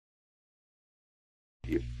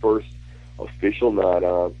the first official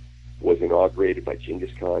Naadam was inaugurated by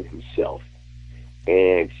Genghis Khan himself.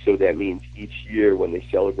 And so that means each year when they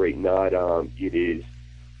celebrate Naadam, it is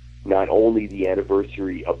not only the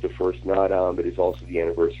anniversary of the first Naadam, but it's also the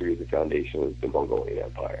anniversary of the foundation of the Mongolian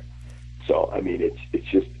Empire. So, I mean, it's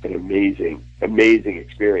just an amazing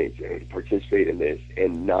experience to participate in this.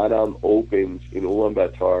 And Naadam opens in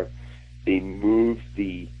Ulaanbaatar. They move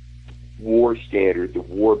the war standard, the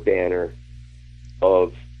war banner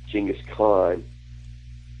of Genghis Khan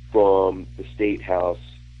from the State House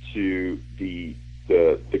to the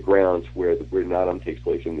grounds where Naadam takes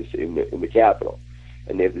place in the capital.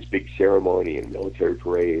 And they have this big ceremony and military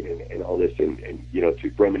parade and all this, and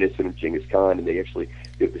to reminiscent of Genghis Khan. And they have the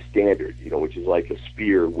standard, which is like a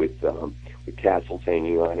spear with tassels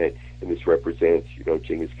hanging on it, and this represents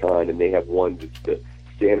Genghis Khan. And they have one that's the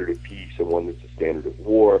standard of peace and one that's the standard of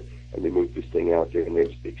war. And they move this thing out there, and they have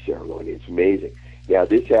this big ceremony. It's amazing. Now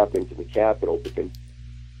this happens in the capital, but then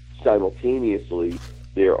simultaneously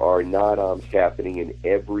there are Naadams happening in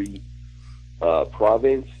every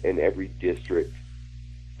province and every district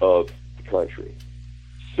of the country.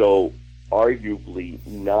 So arguably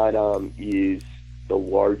Naadam is the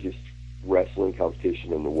largest wrestling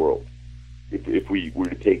competition in the world. If we were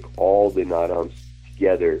to take all the Naadams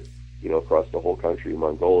together, across the whole country of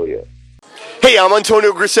Mongolia. Hey, I'm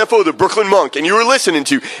Antonio Graceffo, the Brooklyn Monk, and you are listening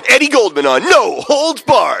to Eddie Goldman on No Holds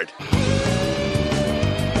Barred.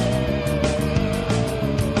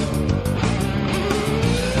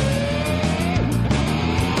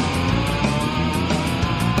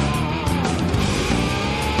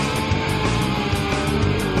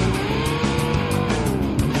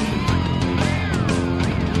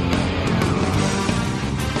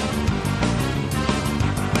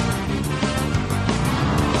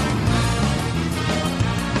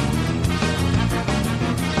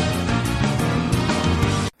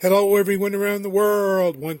 Hello, everyone around the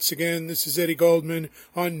world. Once again, this is Eddie Goldman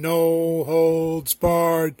on No Holds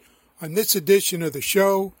Barred. On this edition of the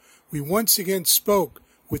show, we once again spoke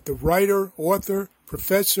with the writer, author,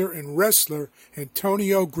 professor, and wrestler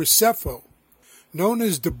Antonio Graceffo. Known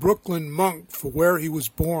as the Brooklyn Monk for where he was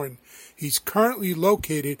born, he's currently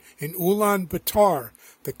located in Ulaanbaatar,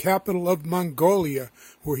 the capital of Mongolia,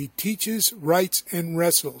 where he teaches, writes, and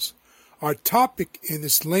wrestles. Our topic in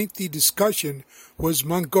this lengthy discussion was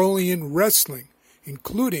Mongolian wrestling,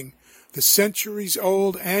 including the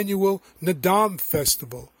centuries-old annual Naadam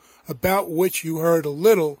Festival, about which you heard a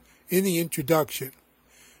little in the introduction.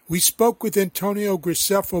 We spoke with Antonio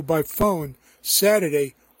Graceffo by phone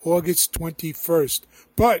Saturday, August 21st.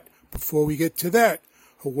 But before we get to that,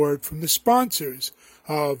 a word from the sponsors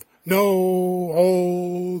of No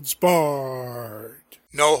Holds Barred.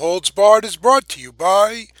 No Holds Barred is brought to you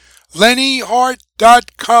by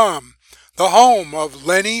LennyHart.com, the home of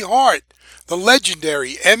Lenny Hart, the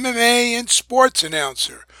legendary MMA and sports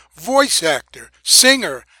announcer, voice actor,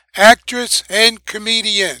 singer, actress, and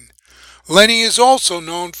comedian. Lenny is also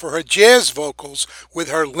known for her jazz vocals with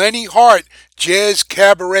her Lenny Hart Jazz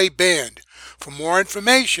Cabaret Band. For more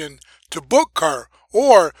information, to book her,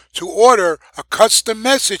 or to order a custom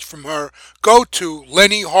message from her, go to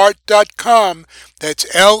LennyHart.com. That's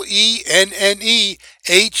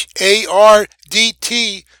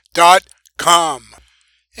LennyHart.com.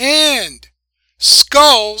 And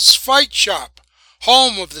Skulls Fight Shop,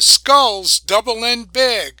 home of the Skulls Double End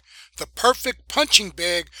Bag, the perfect punching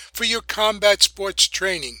bag for your combat sports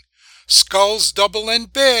training. Skulls Double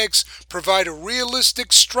End Bags provide a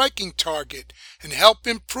realistic striking target and help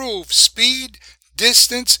improve speed,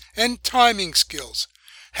 distance, and timing skills.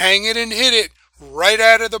 Hang it and hit it right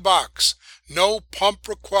out of the box. No pump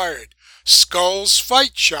required. Skulls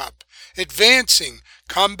Fight Shop, advancing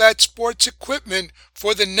combat sports equipment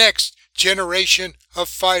for the next generation of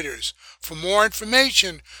fighters. For more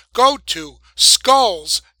information, go to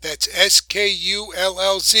Skulls, that's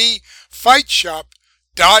SKULLZ,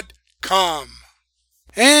 fightshop.com.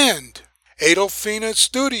 And Adolphina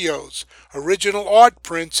Studios, original art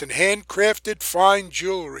prints and handcrafted fine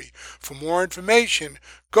jewelry. For more information,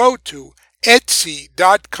 go to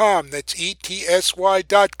Etsy.com, that's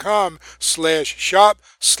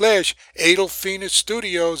ETSY.com/shop/Adolphina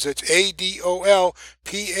Studios, that's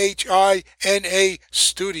ADOLPHINA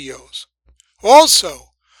Studios.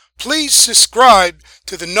 Also, please subscribe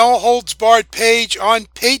to the No Holds Barred page on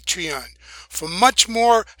Patreon. For much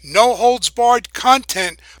more No Holds Barred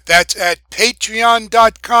content, that's at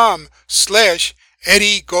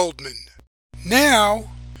patreon.com/Eddie Goldman.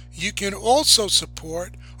 Now, you can also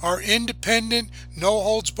support our independent No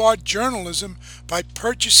Holds Barred journalism by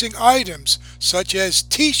purchasing items such as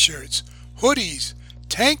t-shirts, hoodies,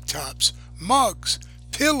 tank tops, mugs,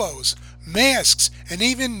 pillows, masks, and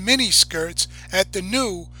even miniskirts at the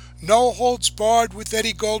new No Holds Barred with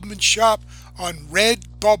Eddie Goldman shop on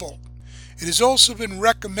Redbubble. It has also been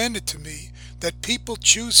recommended to me that people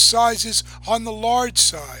choose sizes on the large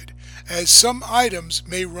side, as some items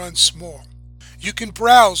may run small. You can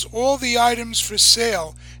browse all the items for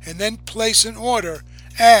sale and then place an order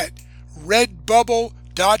at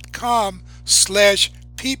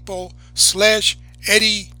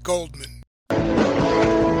redbubble.com/people/Eddie Goldman.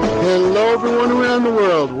 Hello, everyone around the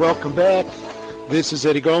world. Welcome back. This is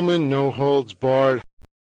Eddie Goldman, No Holds Barred.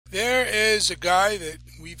 There is a guy that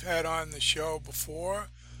we've had on the show before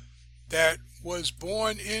that was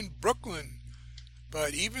born in Brooklyn.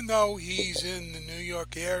 But even though he's in the New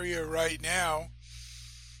York area right now,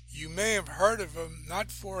 you may have heard of him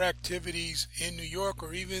not for activities in New York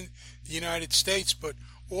or even the United States, but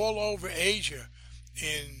all over Asia,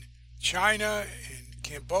 in China, in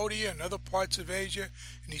Cambodia, and other parts of Asia.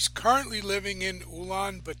 And he's currently living in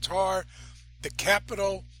Ulaanbaatar, the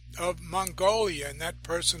capital of Mongolia. And that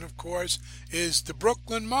person, of course, is the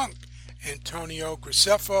Brooklyn monk, Antonio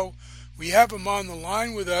Graceffo. We have him on the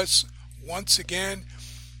line with us once again,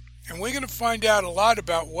 and we're going to find out a lot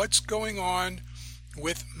about what's going on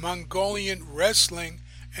with Mongolian wrestling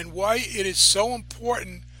and why it is so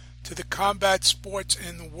important to the combat sports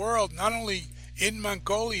in the world, not only in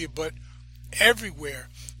Mongolia but everywhere.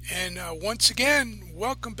 And once again,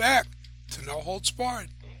 welcome back to No Holds Barred.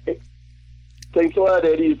 Thanks a lot,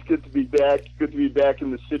 Eddie. It's good to be back. Good to be back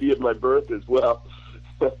in the city of my birth as well.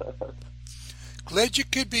 Glad you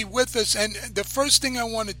could be with us. And the first thing I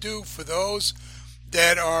want to do for those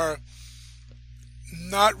that are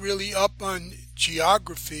not really up on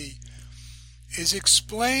geography is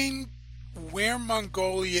explain where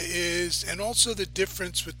Mongolia is and also the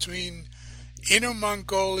difference between Inner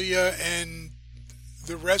Mongolia and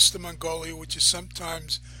the rest of Mongolia, which is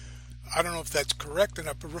sometimes, I don't know if that's correct or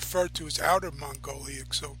not, but referred to as Outer Mongolia,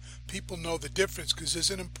 so people know the difference, because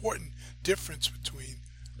there's an important difference between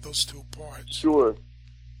those two parts. Sure.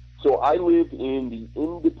 So I live in the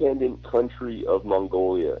independent country of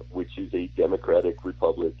Mongolia, which is a democratic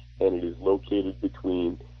republic, and it is located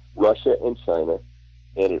between Russia and China,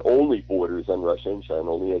 and it only borders on Russia and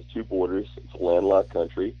China, only has two borders. It's a landlocked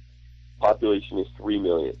country. Population is 3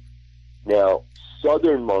 million. Now,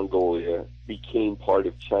 southern Mongolia became part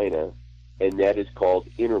of China, and that is called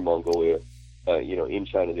Inner Mongolia. In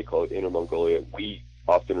China they call it Inner Mongolia. We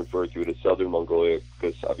often refer to it as Southern Mongolia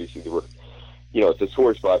because obviously it's a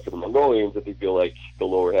sore spot for the Mongolians that they feel like the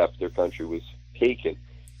lower half of their country was taken.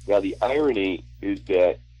 Now, the irony is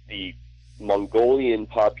that the Mongolian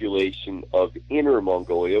population of Inner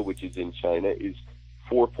Mongolia, which is in China, is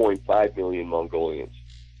 4.5 million Mongolians.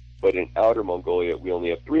 But in Outer Mongolia, we only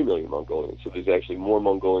have 3 million Mongolians. So there's actually more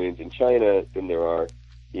Mongolians in China than there are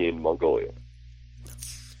in Mongolia.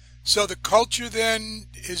 So the culture then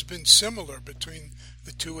has been similar between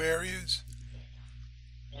the two areas?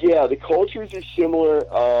 Yeah, the cultures are similar.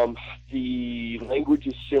 The language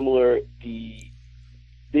is similar. The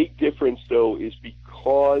big difference, though, is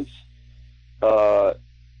because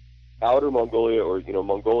Outer Mongolia, or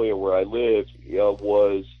Mongolia, where I live,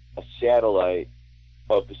 was a satellite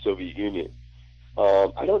of the Soviet Union.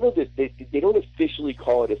 I don't know that they don't officially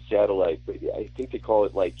call it a satellite, but I think they call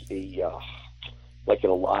it like an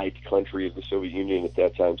allied country of the Soviet Union at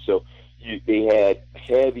that time. So they had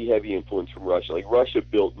heavy influence from Russia. Like Russia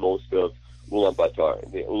built most of Ulaanbaatar.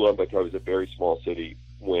 Ulaanbaatar was a very small city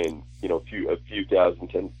when a few thousand,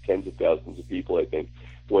 tens of thousands of people, I think,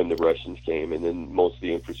 when the Russians came, and then most of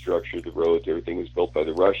the infrastructure, the roads, everything was built by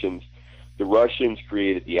the Russians. The Russians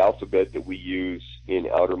created the alphabet that we use in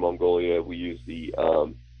Outer Mongolia. We use the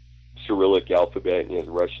Cyrillic alphabet, the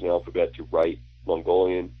Russian alphabet, to write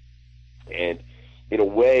Mongolian. And in a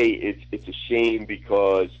way, it's a shame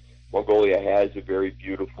because Mongolia has a very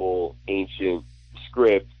beautiful ancient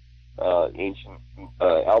script, ancient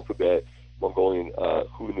alphabet, Mongolian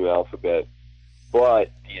Hunnu alphabet.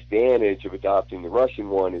 But the advantage of adopting the Russian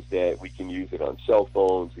one is that we can use it on cell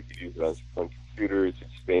phones, we can use it on computers.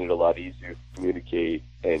 It's made it a lot easier to communicate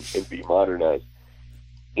and be modernized.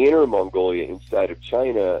 Inner Mongolia, inside of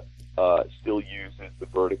China, still uses the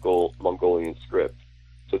vertical Mongolian script.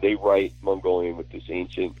 So they write Mongolian with this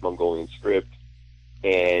ancient Mongolian script.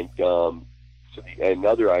 And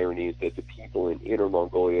another irony is that the people in Inner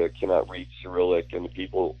Mongolia cannot read Cyrillic, and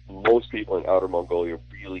most people in Outer Mongolia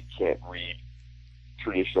really can't read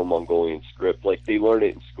traditional Mongolian script. Like, they learn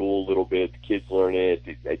it in school a little bit. The kids learn it.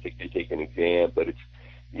 I think they take an exam, but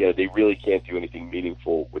they really can't do anything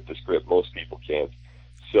meaningful with the script. Most people can't.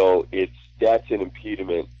 So that's an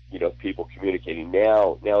impediment people communicating.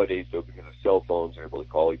 Nowadays, though, because of cell phones, they're able to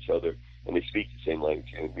call each other, and they speak the same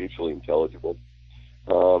language, and it's mutually intelligible.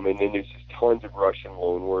 And then there's just tons of Russian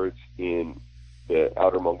loanwords in the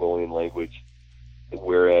Outer Mongolian language,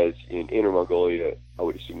 whereas in Inner Mongolia, I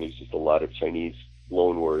would assume there's just a lot of Chinese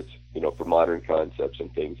loanwords, for modern concepts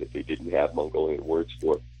and things that they didn't have Mongolian words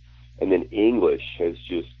for. And then English has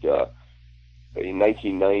just, in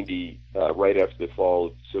 1990, right after the fall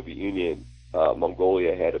of the Soviet Union,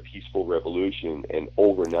 Mongolia had a peaceful revolution, and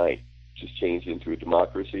overnight just changed into a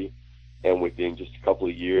democracy. And within just a couple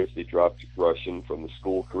of years, they dropped Russian from the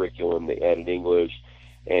school curriculum. They added English.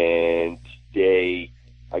 And today,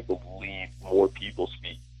 I believe more people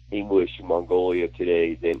speak English in Mongolia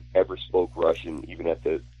today than ever spoke Russian, even at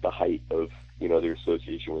the height of, their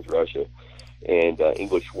association with Russia. And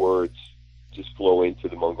English words just flow into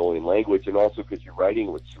the Mongolian language, and also because you're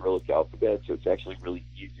writing with Cyrillic alphabet, so it's actually really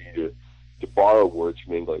easy to borrow words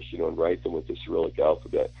from English, and write them with the Cyrillic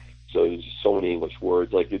alphabet. So there's just so many English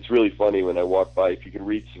words. Like, it's really funny when I walk by, if you can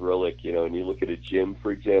read Cyrillic, and you look at a gym,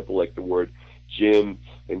 for example, like the word gym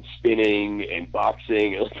and spinning and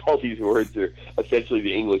boxing, and all these words are essentially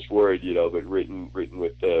the English word, but written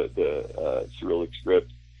with the Cyrillic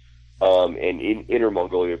script. And in Inner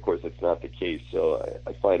Mongolia, of course, that's not the case. So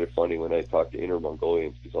I find it funny when I talk to Inner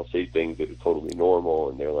Mongolians, because I'll say things that are totally normal,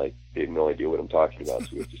 and they're like, they have no idea what I'm talking about, so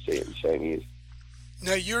we have to say it in Chinese.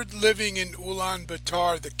 Now, you're living in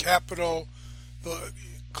Ulaanbaatar, the capital,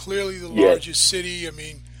 clearly the largest city. I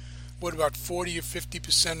mean, what, about 40 or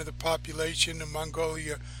 50% of the population of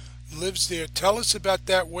Mongolia lives there. Tell us about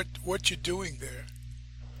that, what you're doing there.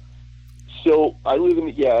 So I live in,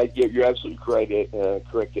 you're absolutely correct,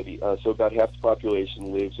 Eddie. So about half the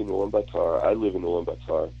population lives in Ulaanbaatar. I live in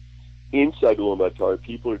Ulaanbaatar. Inside Ulaanbaatar,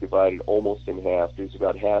 people are divided almost in half. There's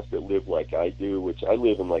about half that live like I do, which I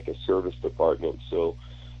live in like a service apartment. So,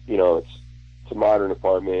 it's a modern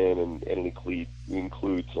apartment, and it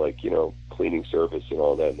includes like, cleaning service and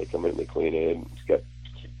all that. And they come in and they clean it, and it's got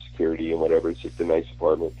security and whatever. It's just a nice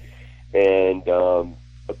apartment. And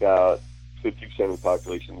about 50% of the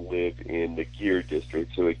population live in the Gir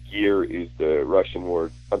district. So a Gir is the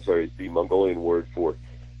is the Mongolian word for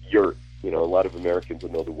yurt. A lot of Americans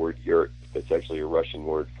will know the word yurt. That's actually a Russian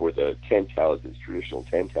word for the tent houses, traditional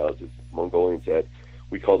tent houses Mongolians had.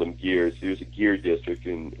 We call them Girs. There's a Gir district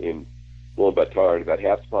in Ulaanbaatar, and about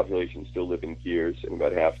half the population still live in Girs, and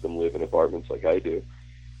about half of them live in apartments like I do.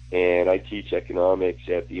 And I teach economics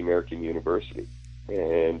at the American University.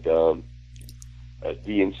 And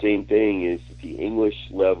the insane thing is that the English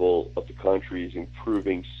level of the country is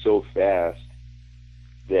improving so fast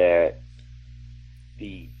that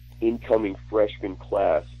the incoming freshman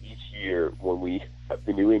class each year, when we have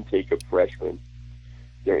the new intake of freshmen,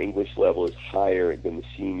 their English level is higher than the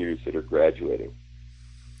seniors that are graduating.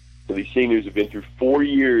 So these seniors have been through 4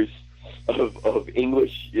 years of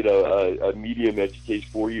English, a medium education,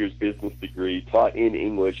 4 years business degree, taught in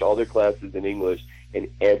English, all their classes in English, and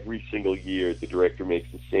every single year the director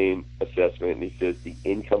makes the same assessment, and he says the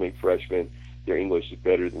incoming freshmen, their English is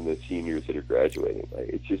better than the seniors that are graduating.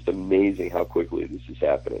 It's just amazing how quickly this is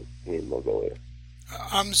happening in Mongolia.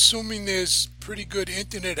 I'm assuming there's pretty good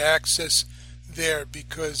internet access there,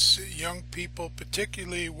 because young people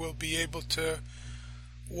particularly will be able to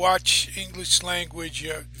watch English language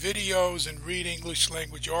videos and read English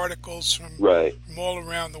language articles from all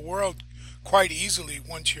around the world quite easily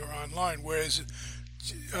once you're online, whereas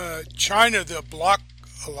China, they'll block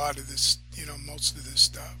a lot of this, most of this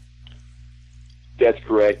stuff. That's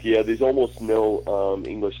correct. Yeah, there's almost no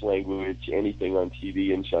English language anything on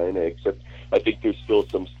TV in China, except I think there's still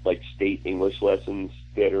some like state English lessons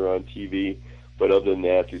that are on TV. But other than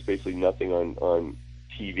that, there's basically nothing on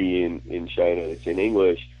TV in China that's in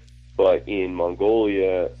English. But in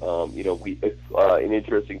Mongolia, an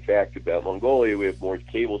interesting fact about Mongolia, we have more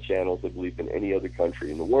cable channels, I believe, than any other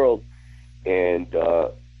country in the world. And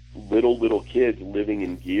little kids living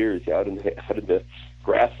in Girs out in the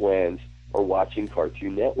grasslands are watching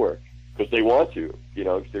Cartoon Network because they want to,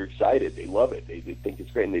 because they're excited. They love it. They think it's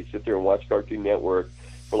great. And they sit there and watch Cartoon Network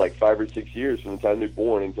for like 5 or 6 years from the time they're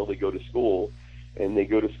born until they go to school. And they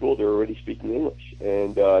go to school, they're already speaking English.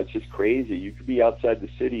 And it's just crazy. You could be outside the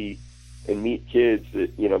city and meet kids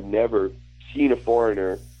that, never seen a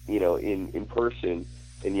foreigner, in person,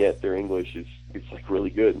 and yet their English is like really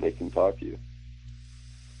good and they can talk to you.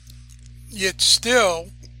 Yet still,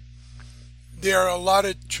 there are a lot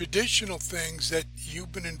of traditional things that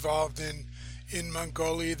you've been involved in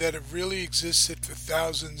Mongolia that have really existed for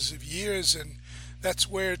thousands of years, and that's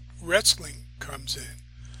where wrestling comes in.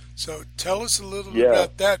 So tell us a little bit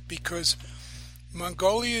about that, because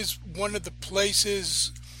Mongolia is one of the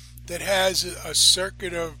places that has a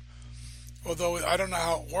circuit of, although I don't know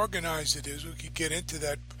how organized it is, we could get into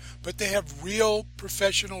that, but they have real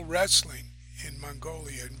professional wrestling in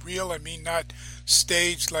Mongolia. And real, I mean not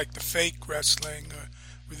staged like the fake wrestling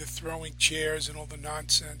with the throwing chairs and all the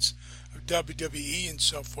nonsense of WWE and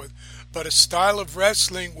so forth, but a style of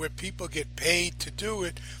wrestling where people get paid to do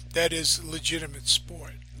it that is legitimate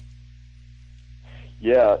sport.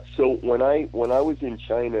 Yeah, so when I was in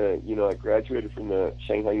China, I graduated from the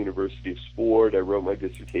Shanghai University of Sport. I wrote my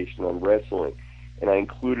dissertation on wrestling, and I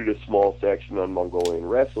included a small section on Mongolian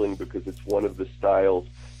wrestling because it's one of the styles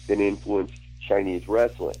that influenced Chinese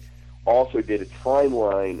wrestling. Also did a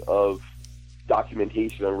timeline of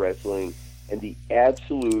documentation on wrestling, and the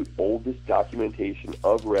absolute oldest documentation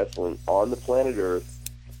of wrestling on the planet Earth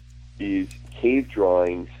is cave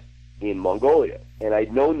drawings in Mongolia. And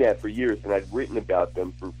I'd known that for years, and I'd written about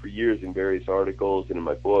them for years in various articles and in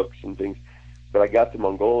my books and things. But I got to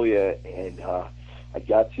Mongolia, and I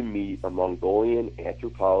got to meet a Mongolian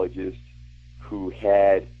anthropologist who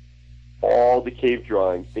had all the cave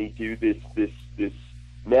drawings. They do this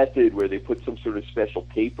method where they put some sort of special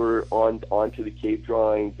paper onto the cave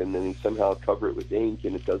drawings, and then they somehow cover it with ink,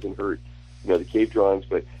 and it doesn't hurt, the cave drawings.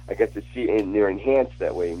 But I got to see, and they're enhanced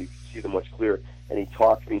that way, and you can see them much clearer. And he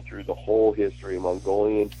talked me through the whole history of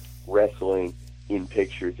Mongolian wrestling in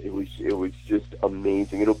pictures. It was just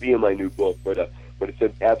amazing. It'll be in my new book, but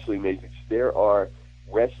it's absolutely amazing. So there are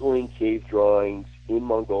wrestling cave drawings in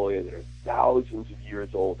Mongolia that are thousands of years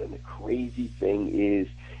old, and the crazy thing is,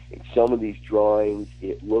 in some of these drawings,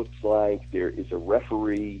 it looks like there is a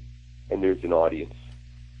referee and there's an audience.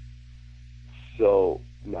 So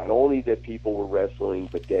not only that people were wrestling,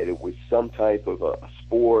 but that it was some type of a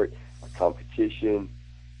sport, a competition,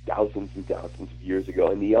 thousands and thousands of years ago.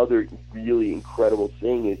 And the other really incredible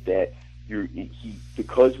thing is that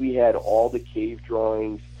because we had all the cave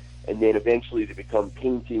drawings, and then eventually they become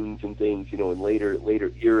paintings and things, in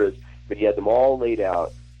later eras, but he had them all laid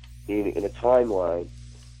out in a timeline,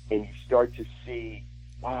 and you start to see,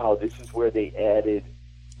 wow, this is where they added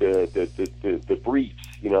the briefs,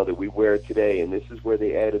 that we wear today, and this is where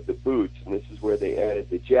they added the boots, and this is where they added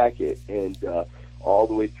the jacket, and all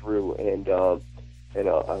the way through, and I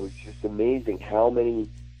was just amazing how many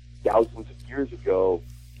thousands of years ago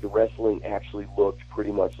the wrestling actually looked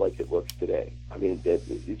pretty much like it looks today. I mean,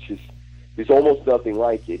 it's just, there's almost nothing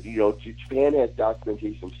like it. Japan has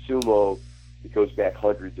documentation of sumo that goes back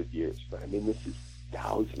hundreds of years, but I mean, this is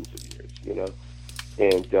thousands of years,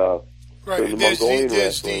 and right. So and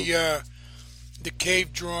there's the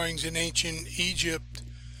cave drawings in ancient Egypt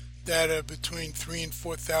that are between 3,000 and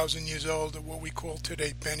 4,000 years old, or what we call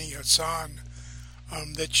today Beni Hassan,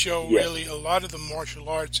 that show really a lot of the martial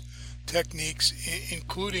arts techniques,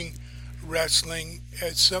 including wrestling,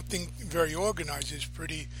 as something very organized. It's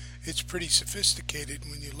pretty sophisticated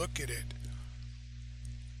when you look at it.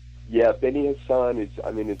 Yeah, Beni Hassan it's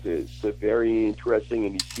a very interesting,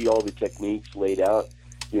 and you see all the techniques laid out.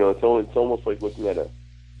 It's almost like looking at a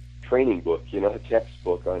training book, a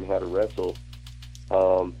textbook on how to wrestle.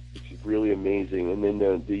 Which is really amazing. And then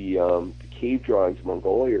the cave drawings in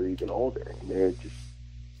Mongolia are even older, and they're just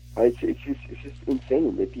it's just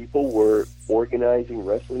insane that people were organizing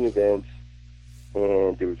wrestling events,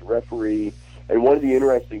 and there was a referee. And one of the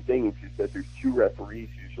interesting things is that there's two referees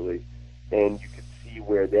usually, and you can see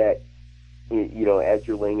where that, as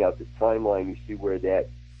you're laying out this timeline, you see where that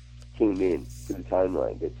came in to the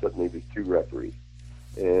timeline, that suddenly there's two referees.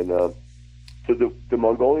 And so the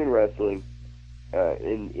Mongolian wrestling,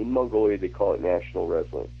 in Mongolia they call it national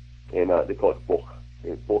wrestling, and they call it Bokh.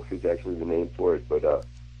 Bokh is actually the name for it, but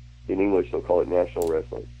in English they'll call it national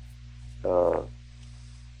wrestling.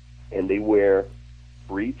 And they wear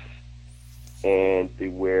briefs, and they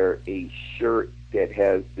wear a shirt that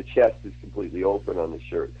has, the chest is completely open on the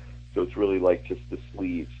shirt, so it's really like just the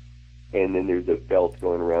sleeves, and then there's a belt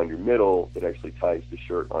going around your middle that actually ties the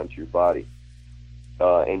shirt onto your body.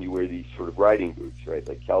 And you wear these sort of riding boots, right,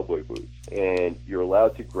 like cowboy boots, and you're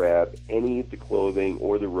allowed to grab any of the clothing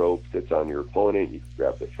or the rope that's on your opponent. You can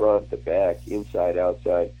grab the front, the back, inside,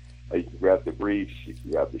 outside. You can grab the briefs, you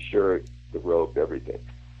can grab the shirt, the rope, everything.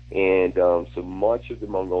 And so much of the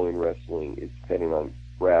Mongolian wrestling is depending on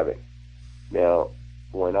grabbing. Now,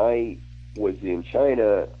 when I was in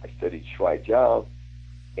China, I studied Shuai Jiao,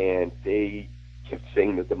 and they kept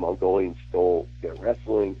saying that the Mongolians stole their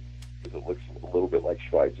wrestling because it looks a little bit like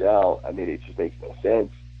Shuai Jiao. I mean, it just makes no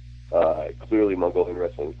sense. Clearly, Mongolian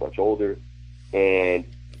wrestling is much older. And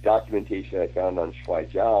the documentation I found on Shuai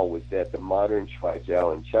Jiao was that the modern Shuai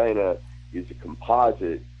Jiao in China is a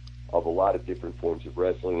composite of a lot of different forms of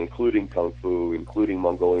wrestling, including Kung Fu, including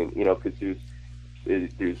Mongolian, because there's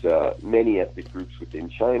there's many ethnic groups within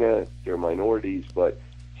China. They're minorities, but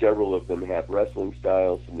several of them have wrestling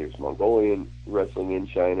styles. And there's Mongolian wrestling in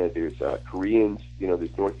China. There's Koreans.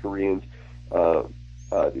 There's North Koreans.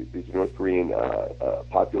 There's a North Korean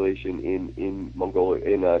population in Mongolia,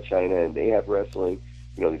 in China, and they have wrestling.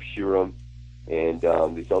 There's Shiram and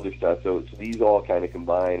these other styles. So these all kind of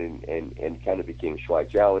combine and kind of became Shuai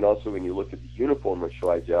Jiao. And also, when you look at the uniform of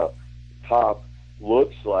Shuai Jiao, the top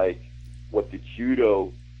looks like what the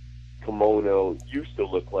judo kimono used to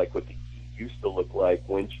look like, what the gi used to look like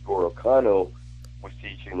when Jigoro Kano was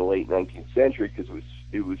teaching in the late 19th century, because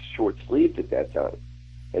it was short sleeved at that time,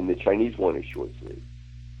 and the Chinese one is short sleeved.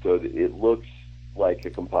 So it looks like a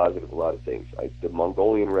composite of a lot of things. The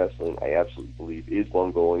Mongolian wrestling, I absolutely believe, is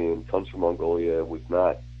Mongolian, comes from Mongolia, was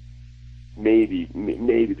not, maybe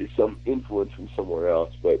there's some influence from somewhere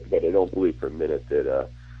else, but I don't believe for a minute that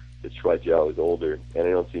Shuai Jiao is older, and I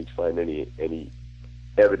don't seem to find any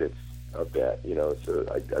evidence of that, so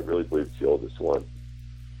I really believe it's the oldest one.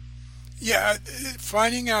 Yeah,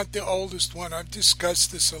 finding out the oldest one, I've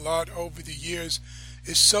discussed this a lot over the years,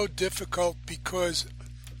 is so difficult because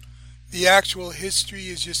the actual history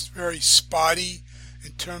is just very spotty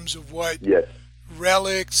in terms of what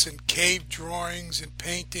relics and cave drawings and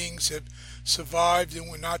paintings have survived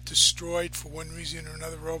and were not destroyed for one reason or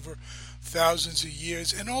another over thousands of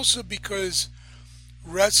years. And also because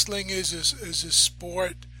wrestling is a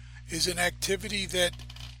sport, is an activity that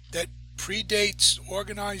predates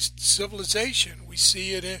organized civilization. We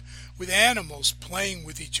see it with animals playing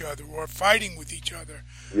with each other or fighting with each other,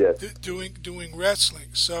 doing wrestling.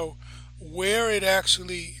 So where it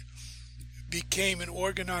actually became an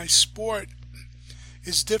organized sport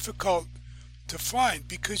is difficult to find,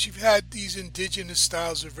 because you've had these indigenous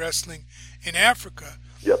styles of wrestling in Africa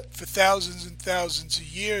for thousands and thousands of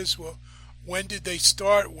years. Well, when did they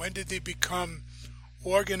start? When did they become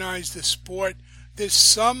organized a sport? There's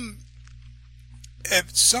some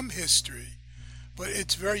history, but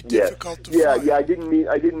it's very difficult to find. I didn't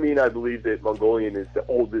mean I believe that Mongolian is the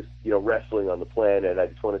oldest, wrestling on the planet. I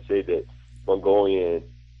just want to say that Mongolian,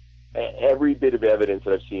 every bit of evidence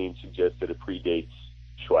that I've seen suggests that it predates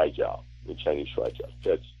Shuai Jiao, the Chinese Shuai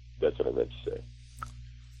Jiao. That's what I meant to say.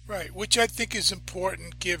 Right, which I think is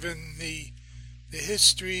important given the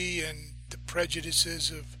history and the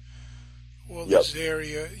prejudices of this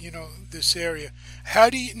area, this area. How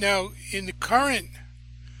do you, now, in the current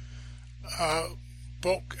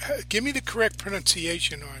book, give me the correct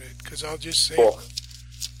pronunciation on it, because I'll just say Bokh.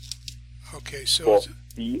 Okay, so Bokh.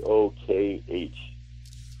 B-O-K-H.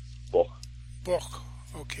 Bokh. Bokh,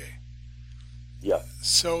 okay. Yeah.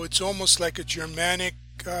 So it's almost like a Germanic,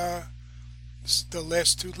 the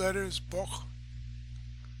last two letters, Bokh?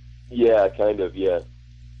 Yeah, kind of, yeah.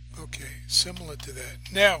 Okay, similar to that.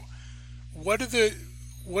 Now, what are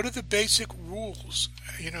the basic rules?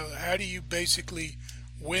 How do you basically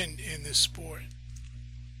win in this sport?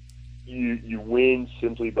 You win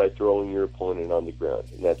simply by throwing your opponent on the ground,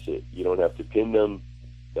 and that's it. You don't have to pin them,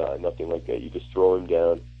 nothing like that. You just throw them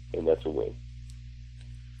down, and that's a win.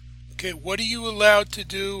 Okay, what are you allowed to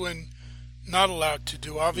do and not allowed to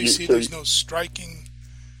do? Obviously, there's no striking.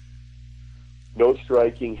 No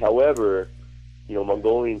striking. However,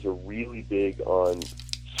 Mongolians are really big on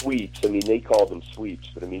sweeps. I mean, they call them sweeps,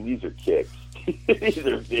 but I mean, these are kicks. These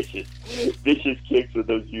are vicious kicks with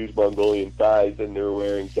those huge Mongolian thighs, and they're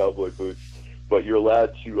wearing cowboy boots. But you're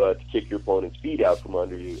allowed to kick your opponent's feet out from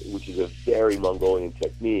under you, which is a very Mongolian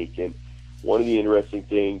technique. And one of the interesting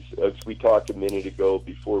things, as we talked a minute ago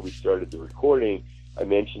before we started the recording, I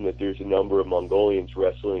mentioned that there's a number of Mongolians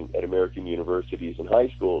wrestling at American universities and high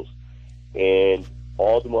schools. And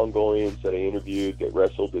all the Mongolians that I interviewed that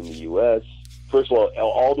wrestled in the U.S., first of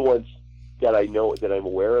all the ones that I know, that I'm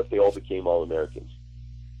aware of, they all became All-Americans.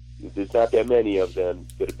 There's not that many of them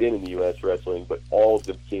that have been in the U.S. wrestling, but all of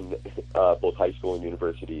them became both high school and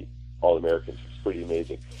university All-Americans. It's pretty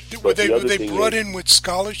amazing. Were they brought in with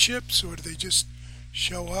scholarships, or did they just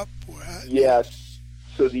show up? Yes.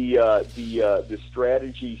 So the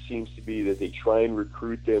strategy seems to be that they try and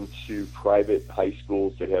recruit them to private high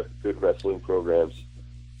schools that have good wrestling programs.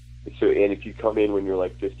 So, and if you come in when you're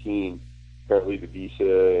like 15, apparently the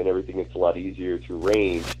visa and everything, it's a lot easier to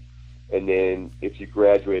arrange. And then if you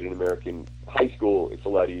graduate in American high school, it's a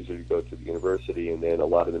lot easier to go to the university. And then a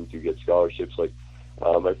lot of them do get scholarships. Like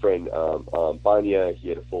my friend Banya, he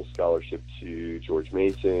had a full scholarship to George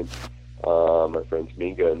Mason. My friends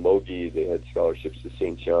Minga and Mogi, they had scholarships to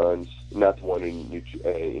St. John's. Not the one in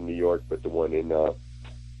New York, but the one in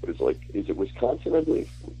is it Wisconsin, I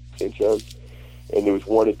believe, St. John's. And there was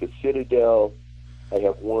one at the Citadel. I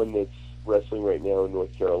have one that's wrestling right now in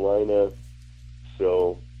North Carolina.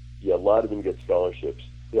 so, yeah, a lot of them get scholarships,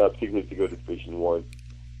 particularly if they go to Division One.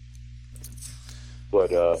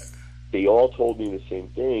 But they all told me the same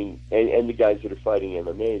thing, and the guys that are fighting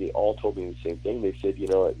MMA, they all told me the same thing. They said,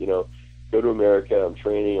 go to America, I'm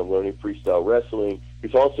training, I'm learning freestyle wrestling.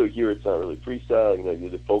 Because also here it's not really freestyle, you're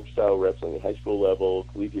the folk style wrestling at high school level,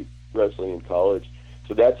 collegiate wrestling in college.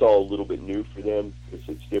 So that's all a little bit new for them because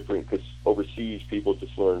it's different. Because overseas, people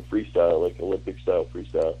just learn freestyle, like Olympic style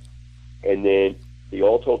freestyle. And then they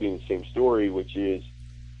all told me the same story, which is,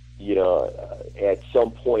 at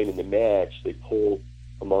some point in the match, they pull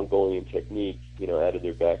a Mongolian technique, out of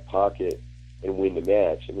their back pocket and win the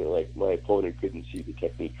match. And they're like, my opponent couldn't see the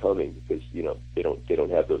technique coming because, they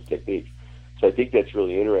don't have those techniques. So I think that's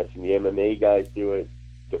really interesting. The MMA guys do it.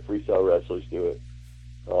 The freestyle wrestlers do it.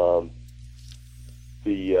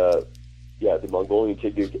 The Mongolian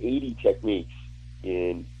technique, there's 80 techniques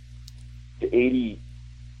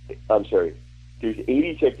there's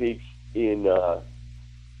 80 techniques in, I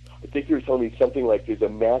think you were telling me something like there's a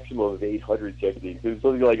maximum of 800 techniques. There's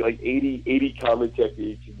something like 80 common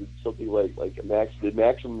techniques, and something like the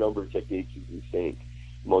maximum number of techniques is insane.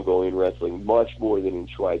 Mongolian wrestling, much more than in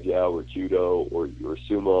Shuai Jiao or Judo or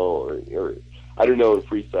sumo or I don't know in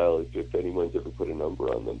freestyle if anyone's ever put a number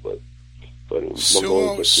on them, but in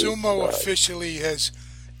sumo officially has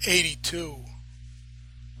 82.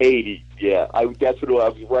 80, yeah. That's what I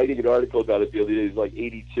was writing an article about it the other day. It was like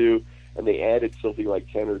 82, and they added something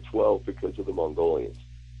like 10 or 12 because of the Mongolians.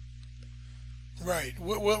 Right.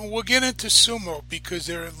 We'll get into sumo because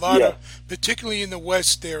there are a lot of, particularly in the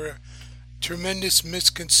West, there are tremendous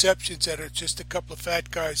misconceptions that are just a couple of fat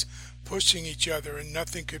guys pushing each other, and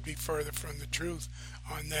nothing could be further from the truth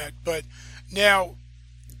on that. But now,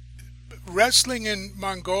 wrestling in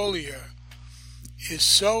Mongolia is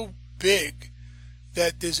so big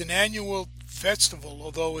that there's an annual festival,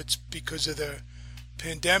 although it's because of the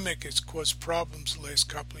pandemic, it's caused problems the last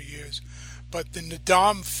couple of years. But the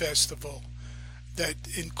Nadam Festival that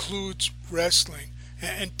includes wrestling.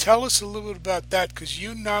 And tell us a little bit about that, because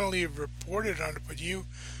you not only have reported on it, but you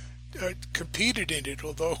competed in it,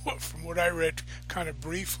 although from what I read, kind of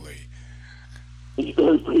briefly.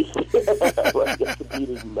 Very briefly. I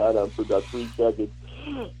competed in Nadam for about 3 seconds,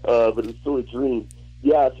 but it's still a dream.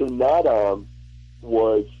 Yeah, so Nadam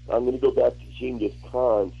was, I'm going to go back to Genghis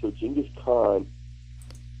Khan. So Genghis Khan,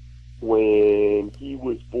 when he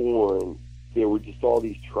was born, there were just all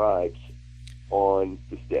these tribes on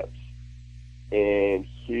the steppes. And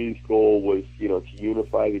his goal was, to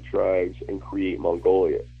unify the tribes and create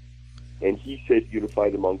Mongolia. And he said unify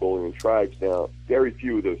the Mongolian tribes. Now, very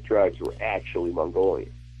few of those tribes were actually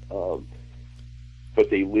Mongolian. But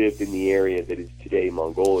they lived in the area that is today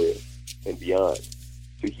Mongolia and beyond.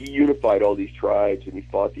 So he unified all these tribes, and he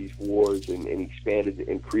fought these wars, and expanded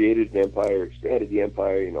and created an empire, expanded the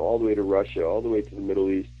empire, all the way to Russia, all the way to the Middle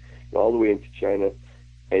East, all the way into China.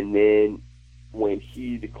 And then when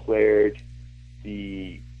he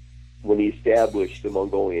established the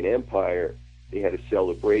Mongolian Empire, they had a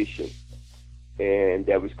celebration, and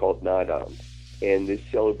that was called Nadam. And this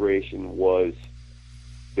celebration was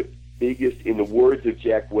the biggest, in the words of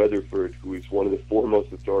Jack Weatherford, who is one of the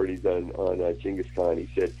foremost authorities on Genghis Khan, he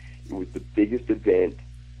said it was the biggest event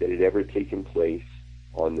that had ever taken place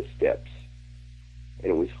on the steppes.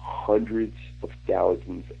 And it was hundreds of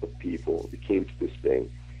thousands of people that came to this thing.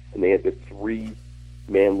 And they had the 3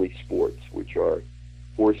 manly sports, which are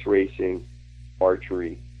horse racing,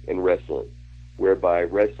 archery, and wrestling, whereby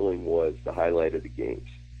wrestling was the highlight of the games.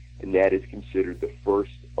 And that is considered the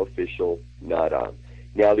first official Nadam.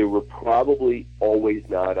 Now, there were probably always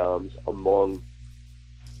Nadams among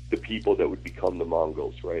the people that would become the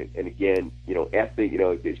Mongols, right? And again, ethnic,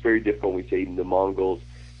 it's very difficult when we say the Mongols.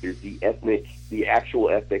 There's the actual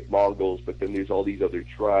ethnic Mongols, but then there's all these other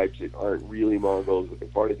tribes that aren't really Mongols, but they're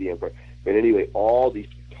part of the empire. But anyway, all these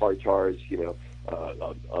Tartars, the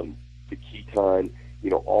Khitan,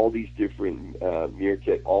 all these different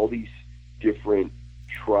Meerkat, all these different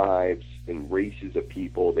tribes and races of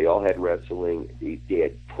people, they all had wrestling. They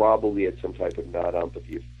had probably had some type of Nadam, but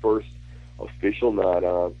the first official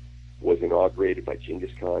Nadam was inaugurated by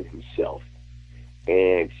Genghis Khan himself.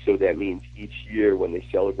 And so that means each year when they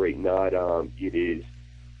celebrate Nadam, it is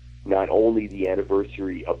not only the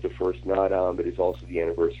anniversary of the first Nadam, but it's also the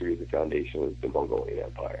anniversary of the foundation of the Mongolian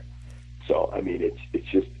Empire. So, I mean, it's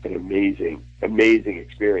just an amazing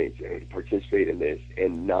experience to participate in this.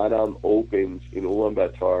 And Nadam opens in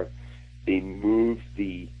Ulaanbaatar. They move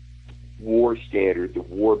the war standard, the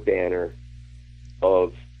war banner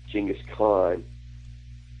of Genghis Khan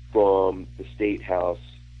from the State House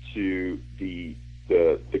to the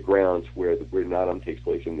the grounds where Naadam takes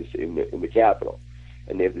place in the capital,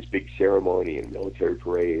 and they have this big ceremony and military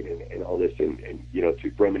parade and all this, and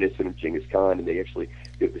to reminiscent of Genghis Khan, and they have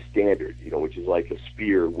the standard, which is like a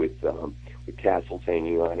spear with tassels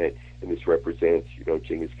hanging on it, and this represents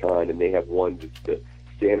Genghis Khan, and they have one that's the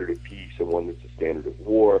standard of peace and one that's the standard of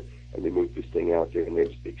war, and they move this thing out there, and they have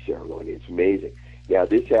this big ceremony. It's amazing. Now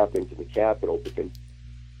this happens in the capital, but then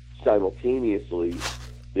simultaneously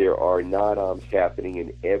there are Naadams happening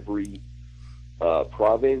in every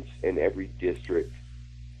province and every district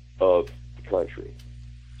of the country.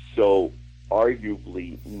 So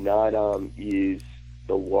arguably, Naadam is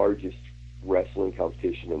the largest wrestling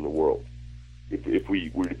competition in the world. If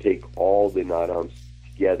we were to take all the Naadams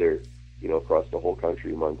together, across the whole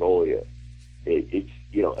country of Mongolia, it's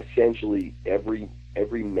essentially every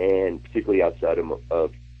man, particularly outside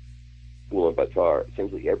of Ulaanbaatar,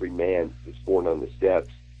 essentially every man that's born on the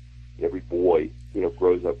steppes, every boy,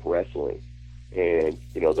 grows up wrestling, and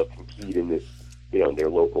they'll compete in this, in their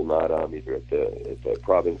local Naadam, either at the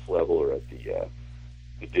province level or at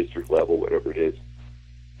the district level, whatever it is,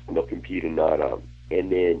 and they'll compete in Naadam.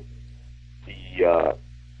 And then the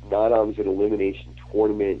Naadam is an elimination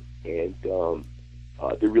tournament, and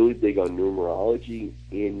they're really big on numerology.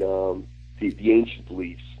 In the ancient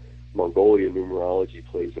beliefs, Mongolia, numerology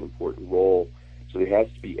plays an important role. So there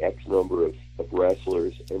has to be X number of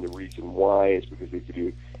wrestlers, and the reason why is because they have to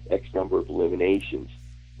do X number of eliminations.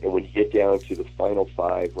 And when you get down to the final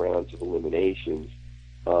 5 rounds of eliminations,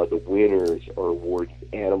 the winners are awarded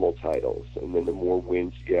animal titles, and then the more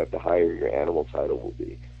wins you have, the higher your animal title will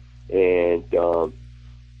be. And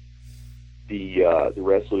the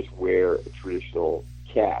wrestlers wear a traditional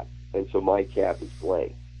cap, and so my cap is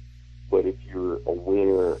blank. But if you're a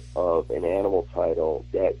winner of an animal title,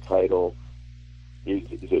 that title is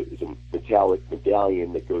a metallic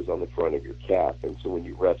medallion that goes on the front of your cap, and so when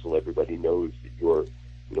you wrestle, everybody knows that you're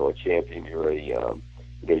a champion. You're you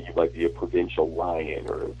might be a provincial lion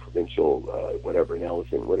or a provincial whatever, an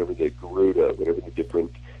elephant, whatever the Garuda, whatever the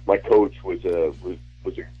different. My coach was a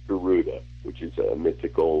Garuda, which is a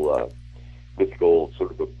mythical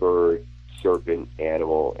sort of a bird, serpent,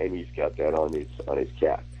 animal, and he's got that on his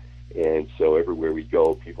cap. And so everywhere we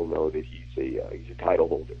go, people know that he's a title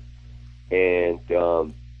holder. And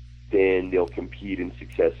then they'll compete in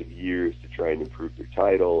successive years to try and improve their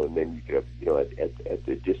title. And then you can have, at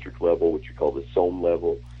the district level, which we call the Som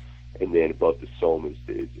level, and then above the Som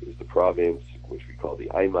is the province, which we call the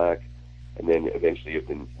Aimak, and then eventually you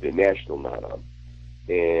have the national Naadam.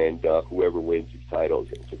 And whoever wins these titles,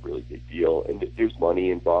 it's a really big deal. And there's money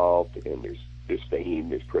involved, and there's fame,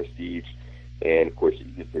 there's prestige, and of course you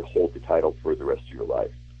get to hold the title for the rest of your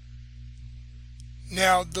life.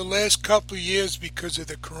 Now, the last couple of years, because of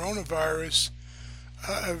the coronavirus,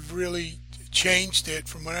 have really changed it.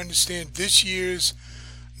 From what I understand, this year's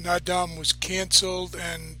Naadam was canceled,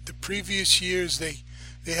 and the previous years they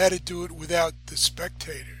had to do it without the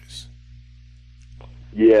spectators.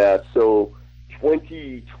 Yeah, so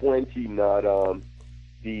 2020 Naadam,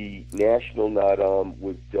 the national Naadam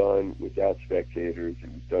was done without spectators. It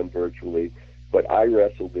was done virtually, but I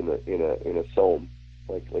wrestled in a Som,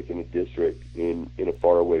 like in a district in a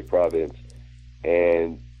faraway province,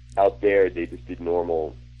 and out there they just did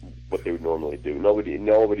what they would normally do. Nobody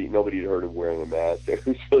had heard of wearing a mask. It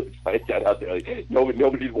was really funny out there. Like,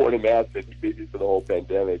 nobody's worn a mask maybe for the whole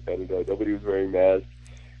pandemic. I don't know. Nobody was wearing masks.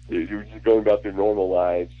 They were just going about their normal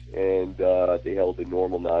lives, and they held a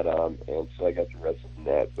normal Naadam, and so I got to wrestle in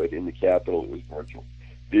that. But in the capital, it was virtual.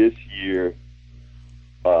 This year,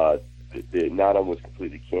 the Naadam was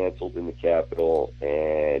completely canceled in the capital,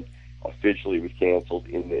 and officially was canceled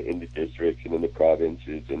in the districts and in the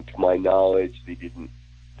provinces. And to my knowledge, they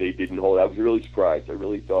didn't hold. I was really surprised. I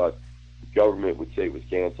really thought the government would say it was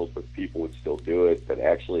canceled, but people would still do it. But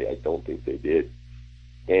actually, I don't think they did.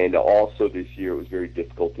 And also this year, it was very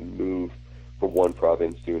difficult to move from one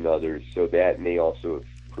province to another, so that may also have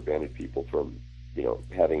prevented people from,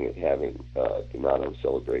 having the Naadam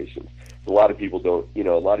celebrations. A lot of people don't, a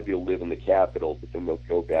lot of people live in the capital, but then they'll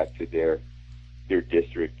go back to their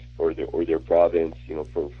district or their province,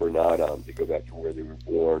 for Naadam. They go back to where they were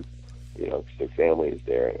born, because their family is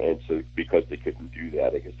there. And so because they couldn't do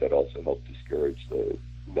that, I guess that also helped discourage the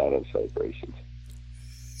Naadam celebrations.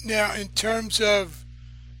 Now, in terms of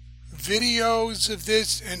videos of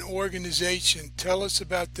this and organization, tell us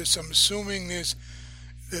about this. I'm assuming that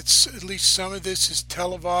at least some of this is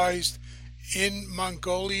televised in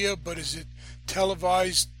Mongolia, but is it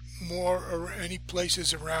televised more or any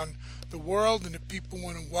places around the world? And if people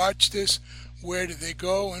want to watch this, where do they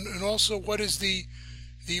go? And also, what is the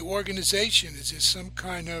organization? Is there some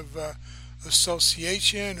kind of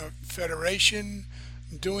association or federation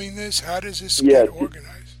doing this? How does this Yeah, get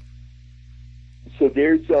organized? so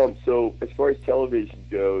there's so as far as television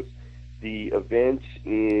goes, the events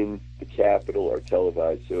in the capital are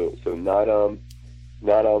televised. So Nadam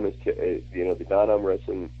is the Nadam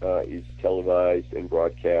wrestling is televised and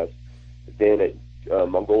broadcast. Then at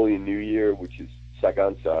Mongolian New Year, which is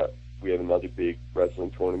Sagansa, we have another big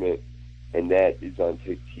wrestling tournament, and that is on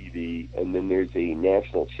TV. And then there's a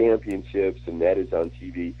national championships, and that is on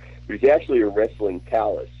TV. There's actually a wrestling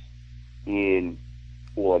palace in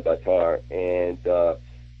Ulaanbaatar, and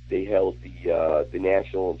they held the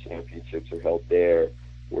national championships are held there,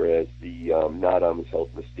 whereas the Nadam is held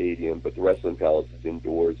in the stadium. But the wrestling palace is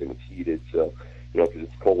indoors and it's heated, so because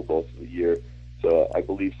it's cold most of the year. So I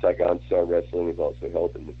believe Sagansa wrestling is also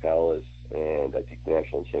held in the palace, and I think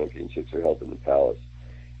national championships are held in the palace.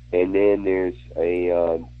 And then there's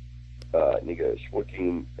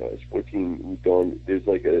Sporting Udon. There's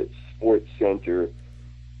like a sports center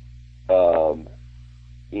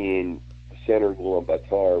in the center of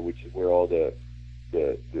Ulaanbaatar, which is where all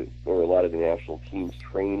or a lot of the national teams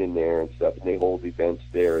train in there and stuff, and they hold events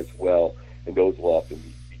there as well, and those will often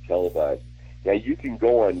be televised. Now you can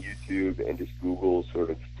go on YouTube and just Google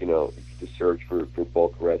just search for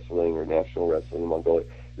bulk wrestling or national wrestling in Mongolia.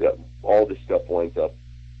 All this stuff winds up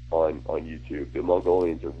on YouTube. The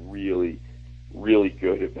Mongolians are really, really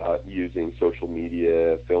good about using social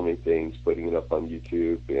media, filming things, putting it up on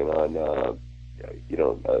YouTube and on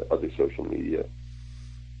other social media.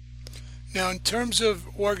 Now, in terms of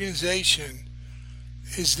organization,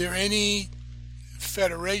 is there any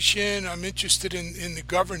federation? I'm interested in the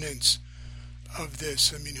governance of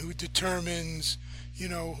this. I mean, who determines,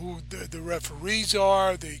 who the referees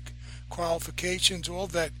are, the qualifications, all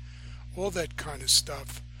that kind of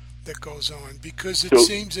stuff that goes on? Because it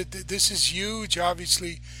seems that this is huge,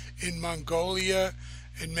 obviously, in Mongolia,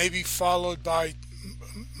 and maybe followed by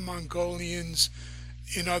Mongolians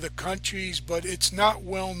in other countries, but it's not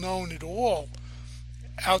well known at all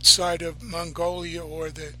outside of Mongolia or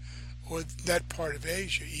that part of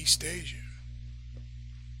Asia, East Asia.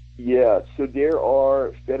 Yeah, so there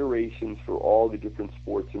are federations for all the different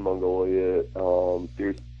sports in Mongolia.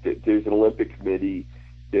 There's an Olympic committee,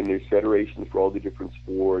 then there's federations for all the different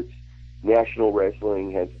sports. National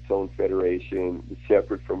wrestling has its own federation,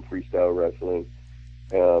 separate from freestyle wrestling.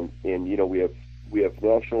 And we have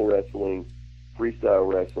national wrestling, freestyle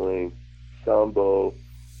wrestling, sambo,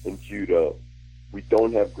 and judo. We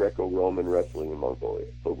don't have Greco-Roman wrestling in Mongolia,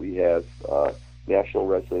 but we have national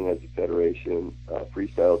wrestling has a federation,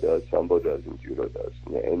 freestyle does, sambo does, and judo does,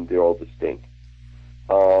 and they're all distinct.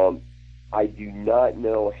 I do not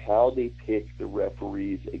know how they pick the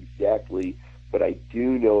referees exactly, but I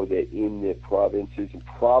do know that in the provinces and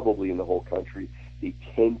probably in the whole country, they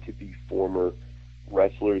tend to be former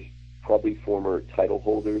wrestlers, probably former title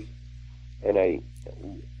holders. And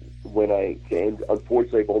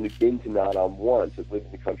unfortunately, I've only been to Nadam once. I've lived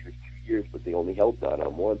in the country for 2 years, but they only held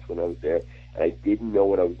Nadam once when I was there. And I didn't know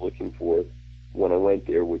what I was looking for when I went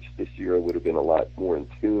there, which this year I would have been a lot more in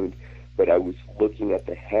tune. But I was looking at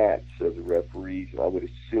the hats of the referees, and I would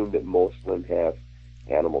assume that most of them have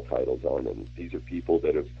animal titles on them. These are people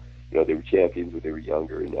that have, they were champions when they were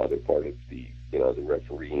younger, and now they're part of the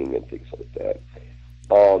refereeing and things like that.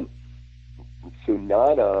 So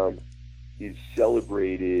Nadam is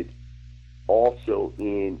celebrated also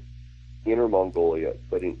in Inner Mongolia,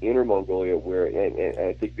 but in Inner Mongolia where, and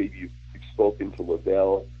I think maybe you've spoken to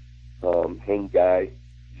Lavelle Hengai.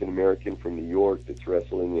 He's an American from New York that's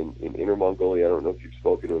wrestling in Inner Mongolia. I don't know if you've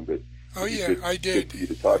spoken to him, but I did. Good for you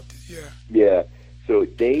to talk. Yeah. So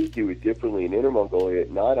they do it differently in Inner Mongolia.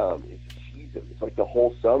 Nadam is a season. It's like the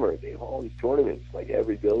whole summer. They have all these tournaments, like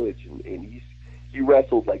every village, and he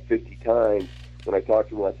wrestled like 50 times. When I talked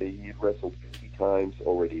to him last night, he had wrestled 50 times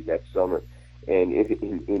already that summer. And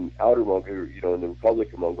in Outer Mongolia, in the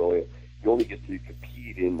Republic of Mongolia, you only get to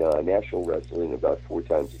compete in national wrestling about 4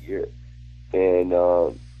 times a year. And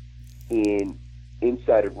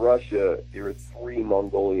inside of Russia, there are 3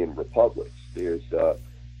 Mongolian republics. There's the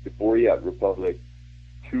Buryat Republic,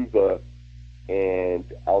 Tuva, and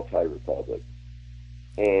Altai Republic.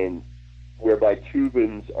 And whereby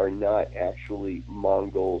Tuvans are not actually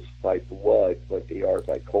Mongols by blood, but they are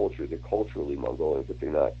by culture. They're culturally Mongolian, but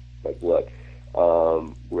they're not by blood.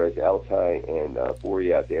 Whereas Altai and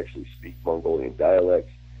Buryat, they actually speak Mongolian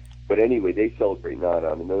dialects. But anyway, they celebrate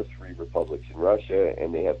Nadam in those 3 republics in Russia,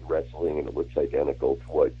 and they have the wrestling, and it looks identical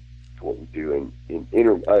to what we do in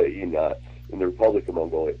the Republic of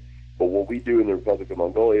Mongolia. But what we do in the Republic of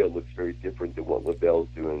Mongolia looks very different than what Lavelle's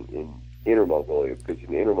doing in Inner Mongolia, because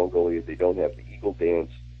in Inner Mongolia they don't have the eagle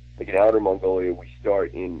dance like in Outer Mongolia, we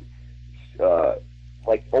start in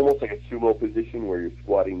like almost like a sumo position where you're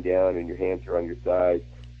squatting down and your hands are on your thighs,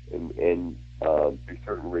 and there's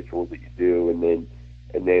certain rituals that you do, and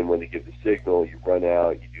then when they give the signal, you run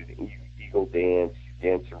out, you do the eagle dance,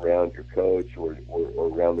 you dance around your coach or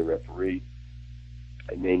around the referee,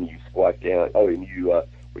 and then you squat down. Oh, and you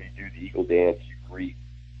when you do the eagle dance, you greet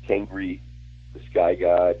Tengri, the sky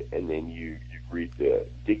god, and then you greet the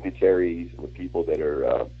dignitaries and the people that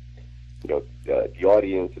are the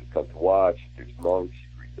audience that come to watch. There's monks, you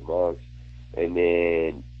greet the monks, and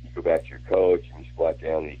then you go back to your coach and you squat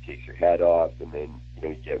down and he takes your hat off, and then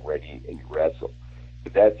you get ready and you wrestle.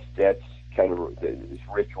 But that's kind of this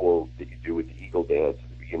ritual that you do with the eagle dance at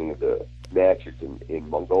the beginning of the matches in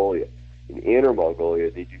Mongolia. In Inner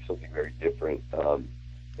Mongolia, they do something very different,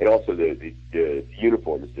 and also the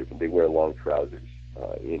uniform is different. They wear long trousers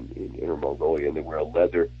in Inner Mongolia, and they wear a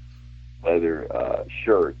leather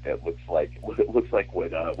shirt that looks like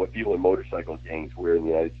what people in motorcycle gangs wear in the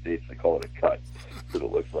United States. They call it a cut, but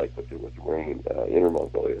it looks like what they're wearing in Inner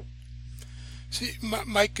Mongolia. See,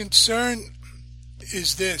 my concern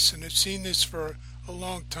is this, and I've seen this for a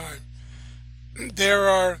long time. There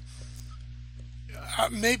are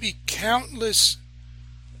maybe countless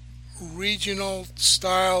regional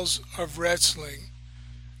styles of wrestling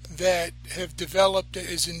that have developed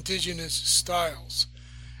as indigenous styles.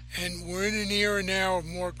 And we're in an era now of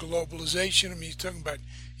more globalization. I mean, you're talking about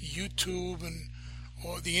YouTube and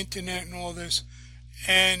or the internet and all this.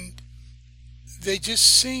 And they just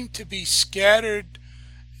seem to be scattered,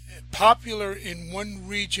 popular in one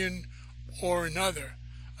region or another,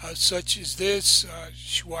 such as this,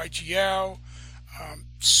 Shuai Jiao,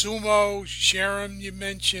 Sumo, Sharam you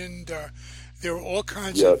mentioned. There are all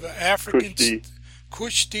kinds of African...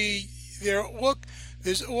 Kushti.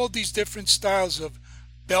 There's all these different styles of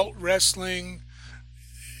belt wrestling.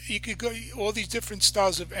 You could go all these different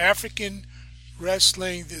styles of African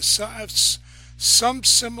wrestling. There's some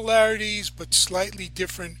similarities, but slightly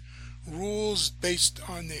different rules based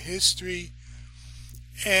on the history.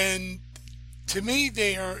 And to me,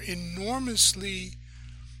 they are enormously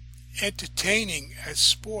entertaining as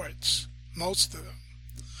sports, most of them.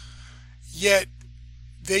 Yet,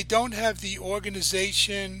 they don't have the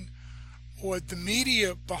organization or the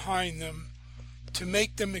media behind them to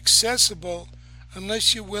make them accessible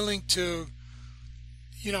unless you're willing to,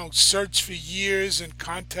 search for years and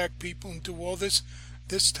contact people and do all this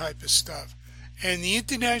type of stuff. And the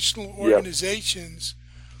international organizations,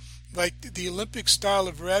 like the Olympic style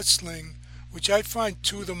of wrestling, which I find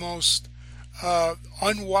two of the most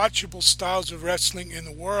unwatchable styles of wrestling in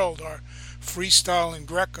the world, are freestyle and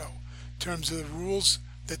Greco, in terms of the rules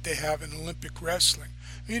that they have in Olympic wrestling.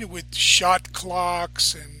 I mean, with shot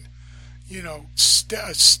clocks and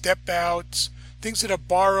step outs, things that are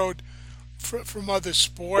borrowed from other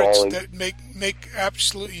sports that make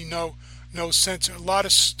absolutely no sense. A lot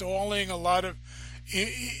of stalling, a lot of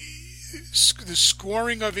the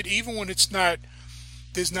scoring of it, even when there's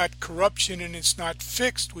not corruption and it's not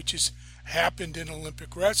fixed, which has happened in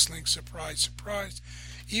Olympic wrestling. Surprise, surprise.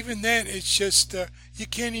 Even then, it's just you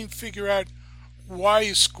can't even figure out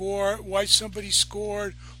why somebody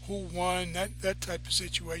scored, who won, that type of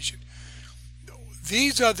situation.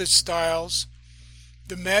 These other styles,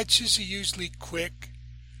 the matches are usually quick,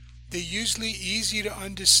 they're usually easy to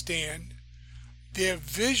understand, they're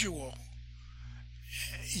visual,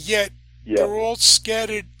 yet they're all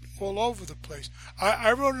scattered all over the place.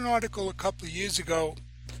 I wrote an article a couple of years ago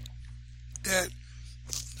that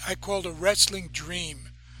I called a wrestling dream,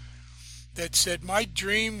 that said my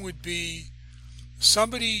dream would be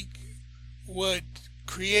somebody would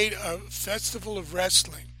create a festival of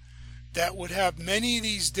wrestling that would have many of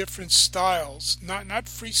these different styles, not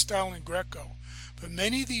freestyle and Greco, but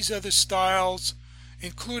many of these other styles,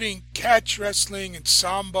 including catch wrestling and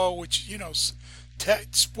sambo, which,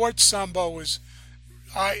 sports sambo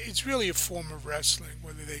it's really a form of wrestling,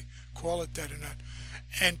 whether they call it that or not,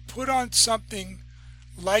 and put on something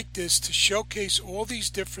like this to showcase all these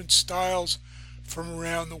different styles from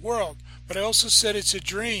around the world. But I also said it's a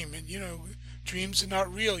dream, and dreams are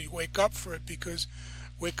not real. You wake up from it because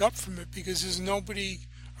there's nobody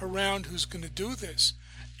around who's going to do this.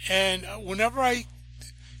 And whenever I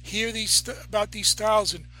hear about these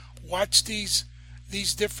styles and watch these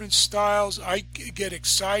different styles, I get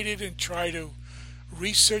excited and try to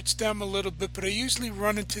research them a little bit. But I usually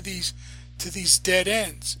run into these dead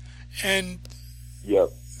ends. And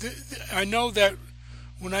I know that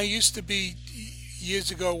when I used to be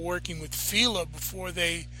years ago working with FILA before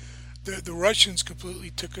the Russians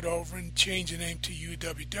completely took it over and changed the name to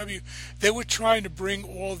UWW, they were trying to bring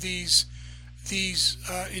all these these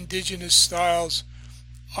indigenous styles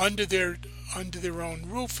under their own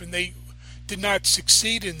roof, and they did not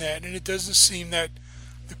succeed in that. And it doesn't seem that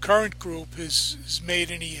the current group has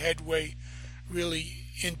made any headway really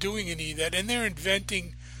in doing any of that. And they're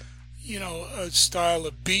inventing, a style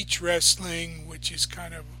of beach wrestling, which is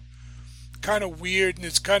kind of weird, and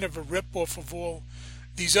it's kind of a rip-off of all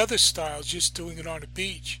these other styles, just doing it on a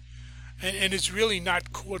beach. And it's really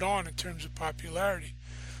not caught on in terms of popularity.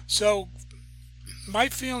 So my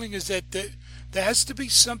feeling is that there has to be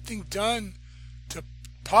something done to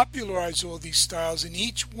popularize all these styles, and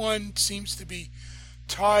each one seems to be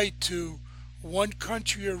tied to one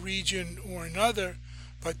country or region or another,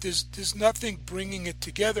 but there's nothing bringing it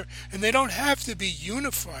together, and they don't have to be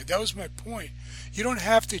unified. That was my point. You don't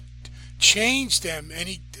have to change them,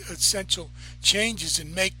 any essential changes,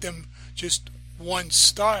 and make them just one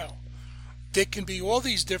style. There can be all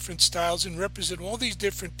these different styles and represent all these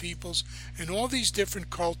different peoples and all these different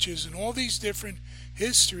cultures and all these different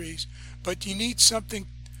histories, but you need something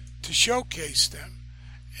to showcase them.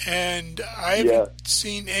 And I haven't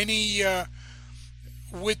seen any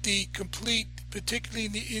with the complete, particularly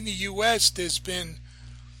in the U.S., there's been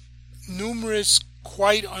numerous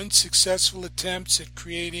quite unsuccessful attempts at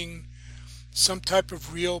creating some type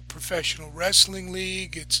of real professional wrestling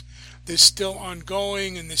league. They're still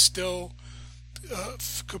ongoing, and there's still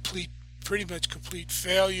pretty much complete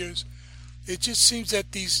failures. It just seems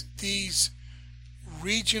that these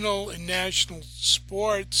regional and national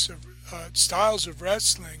sports styles of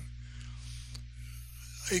wrestling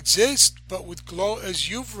exist, but with as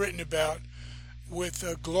you've written about, with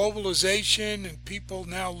globalization and people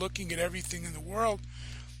now looking at everything in the world,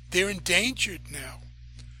 they're endangered now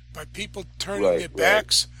by people turning their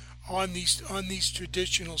backs on these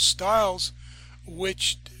traditional styles,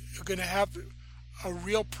 which are going to have a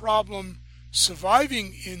real problem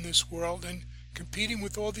surviving in this world and competing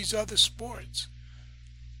with all these other sports.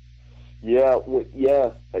 Yeah,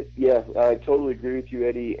 I totally agree with you,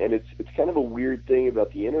 Eddie. And it's kind of a weird thing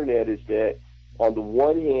about the internet is that on the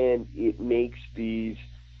one hand, it makes these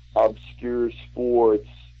obscure sports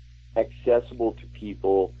accessible to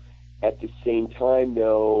people. At the same time,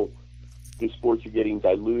 though, the sports are getting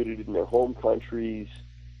diluted in their home countries.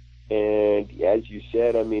 And as you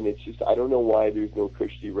said, I mean, it's just, I don't know why there's no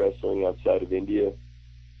Kushti wrestling outside of India.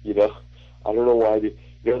 I don't know why.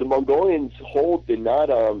 The Mongolians hold the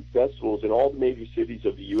Nadam festivals in all the major cities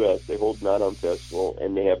of the U.S. They hold Nadam Festival,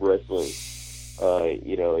 and they have wrestling.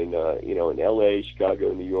 In L.A.,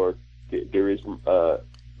 Chicago, New York, there is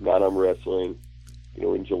Nadam wrestling.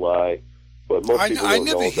 In July, but most people don't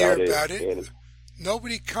know about it. And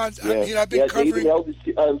nobody I've been covering.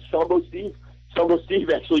 Sambo Steve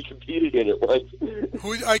actually competed in it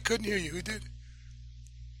once. I couldn't hear you. Who did?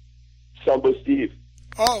 Sambo Steve.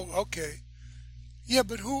 Oh, okay. Yeah,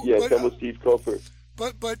 but who? Yeah, Sambo Steve Kofer.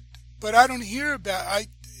 But I don't hear about. I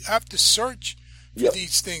have to search for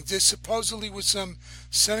these things. There supposedly was some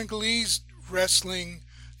Senegalese wrestling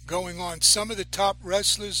going on. Some of the top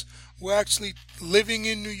wrestlers were actually living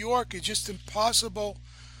in New York. It's just impossible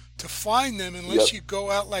to find them unless you go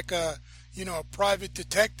out like a private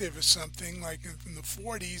detective or something like in the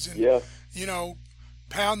 40s and,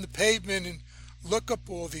 pound the pavement and look up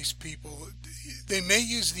all these people. They may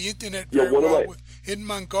use the internet very well in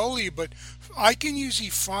Mongolia, but I can usually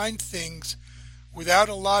find things without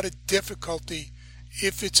a lot of difficulty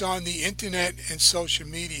if it's on the internet and social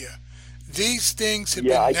media. These things have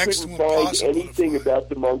been next to impossible. I couldn't find anything about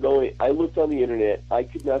the Mongolian. I looked on the internet. I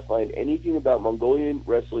could not find anything about Mongolian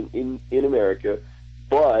wrestling in America,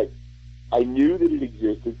 but I knew that it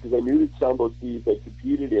existed because I knew that Sambo Steve had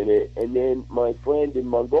competed in it. And then my friend in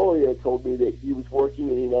Mongolia told me that he was working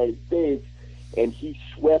in the United States, and he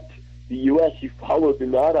swept the U.S. He followed the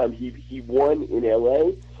Nadam. He won in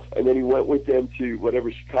L.A., and then he went with them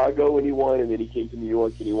to Chicago, and he won, and then he came to New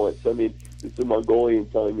York and he won. So I mean, it's a Mongolian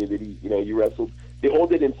telling me that he wrestled. They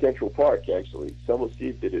hold it in Central Park, actually. Sambo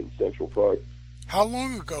Steve did it in Central Park. How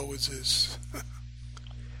long ago was this?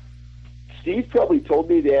 Steve probably told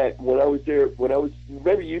me that when I was there.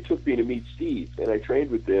 Remember you took me to meet Steve, and I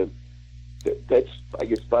trained with him. That's, I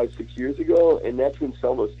guess, 5-6 years ago, and that's when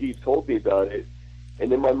Sambo Steve told me about it.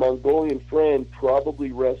 And then my Mongolian friend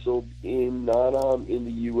probably wrestled in Nadam in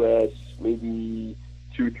the U.S. maybe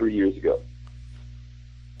 2-3 years ago.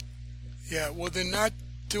 Yeah, well, they're not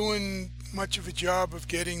doing much of a job of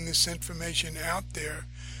getting this information out there.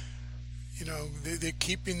 They're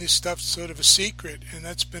keeping this stuff sort of a secret, and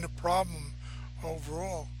that's been a problem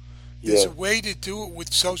overall. There's a way to do it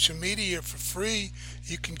with social media for free.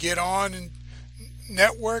 You can get on and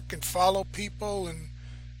network and follow people, and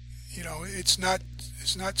it's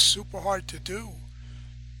not super hard to do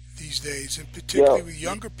these days, and particularly with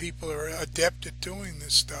younger people who are adept at doing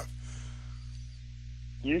this stuff.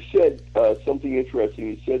 You said something interesting.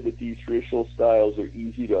 You said that these traditional styles are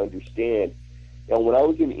easy to understand. Now, when I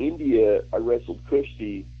was in India, I wrestled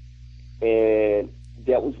Kushti, and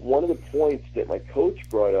that was one of the points that my coach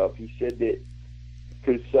brought up. He said that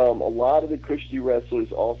because a lot of the Kushti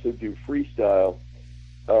wrestlers also do freestyle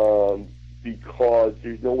because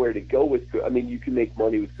there's nowhere to go with. I mean, you can make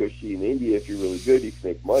money with Kushti in India if you're really good. You can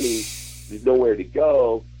make money. There's nowhere to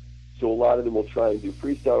go. So a lot of them will try and do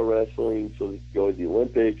freestyle wrestling so they can go to the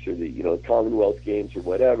Olympics or the Commonwealth Games or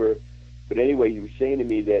whatever. But anyway, he was saying to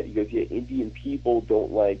me that, he goes, yeah, Indian people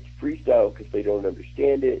don't like freestyle because they don't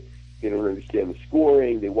understand it. They don't understand the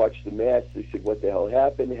scoring. They watch the match. They said, what the hell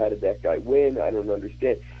happened? How did that guy win? I don't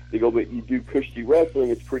understand. They go, but you do Kushti wrestling,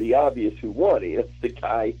 it's pretty obvious who won. It's the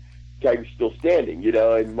guy who's still standing,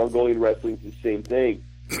 and Mongolian wrestling is the same thing.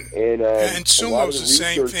 And sumo's the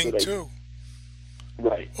same thing, too.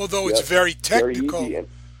 Right. Although it's very technical, very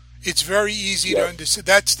it's very easy to understand.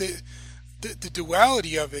 That's the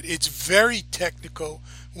duality of it. It's very technical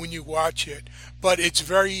when you watch it, but it's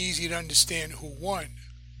very easy to understand who won.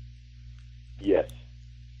 Yes.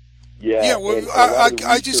 Yeah. Yeah. Well,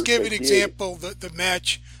 I just gave an example. The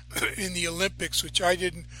match in the Olympics, which I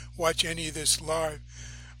didn't watch any of this live,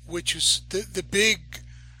 which is the big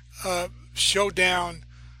showdown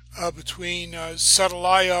between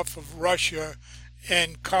Sadulayev of Russia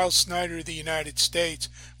and Kyle Snyder of the United States,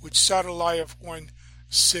 which Sadulayev won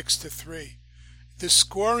 6-3. The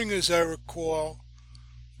scoring, as I recall,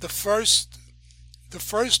 the first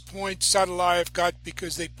point Sadulayev got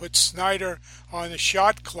because they put Snyder on the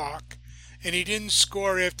shot clock, and he didn't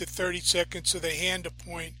score after 30 seconds, so they hand a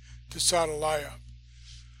point to Sadulayev.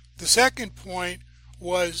 The second point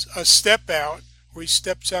was a step out, where he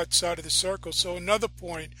steps outside of the circle, so another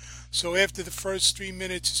point. So after the first 3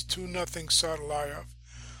 minutes, it's 2-0 Sadulayev.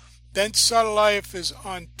 Then Sadulayev is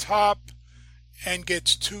on top and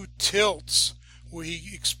gets 2 tilts, where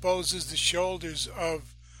he exposes the shoulders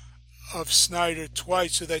of Snyder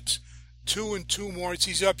twice, so that's 2 and 2 more.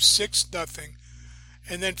 He's up 6-0.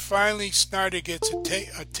 And then finally Snyder gets a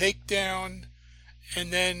takedown,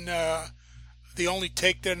 and then the only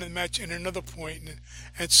takedown in the match, and another point,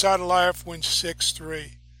 and Sadulayev wins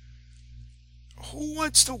 6-3. Who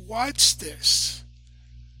wants to watch this?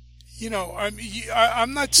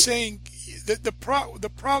 I'm not saying that the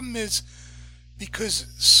problem is because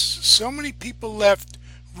so many people left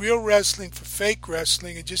real wrestling for fake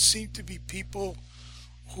wrestling. It just seemed to be people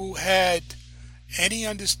who had any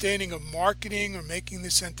understanding of marketing or making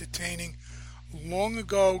this entertaining long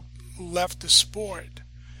ago left the sport,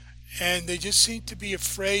 and they just seem to be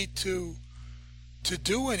afraid to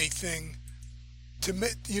do anything to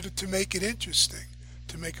make it interesting,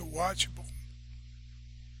 to make it watchable.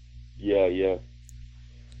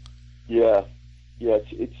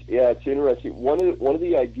 It's interesting. One of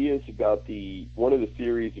the ideas about one of the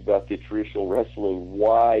theories about the traditional wrestling,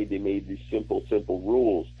 why they made these simple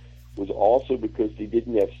rules, was also because they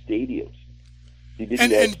didn't have stadiums.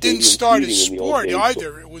 And didn't start as sport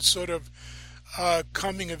either. It was sort of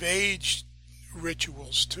coming of age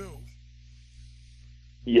rituals too.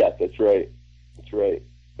 Yeah, that's right.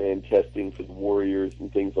 And testing for the warriors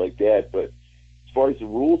and things like that. But as far as the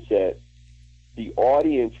rule set, the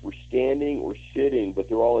audience were standing or sitting, but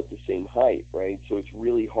they're all at the same height, right? So it's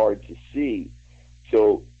really hard to see.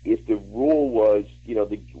 So if the rule was,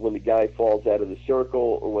 when the guy falls out of the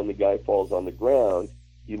circle or when the guy falls on the ground,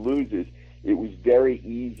 he loses, it was very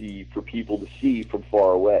easy for people to see from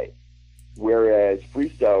far away. Whereas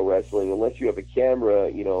freestyle wrestling, unless you have a camera,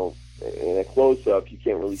 in a close-up, you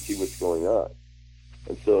can't really see what's going on.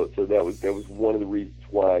 And so that was one of the reasons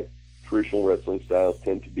why traditional wrestling styles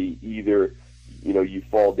tend to be either, you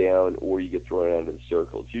fall down or you get thrown out of the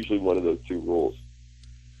circle. It's usually one of those two rules.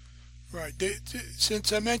 Right.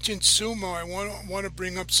 Since I mentioned sumo, I want to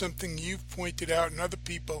bring up something you've pointed out and other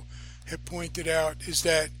people have pointed out, is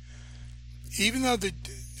that even though the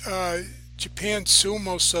Japan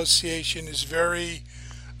Sumo Association is very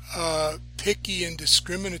picky and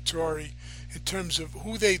discriminatory in terms of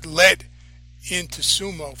who they let into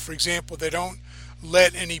sumo. For example, they don't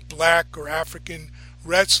let any black or African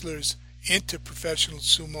wrestlers into professional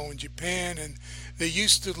sumo in Japan, and they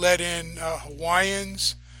used to let in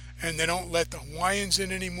Hawaiians, and they don't let the Hawaiians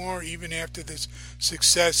in anymore, even after the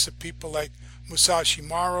success of people like Musashi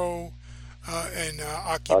Maru and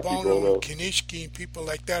Akibono and Kanishiki and people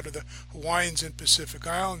like that, or the Hawaiians and Pacific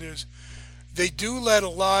Islanders. They do let a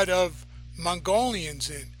lot of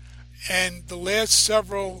Mongolians in, and the last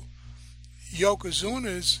several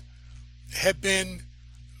Yokozunas have been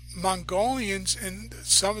Mongolians, and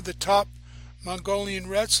some of the top Mongolian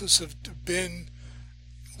wrestlers have been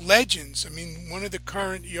legends. I mean, one of the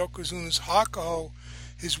current Yokozunas, Hakuho,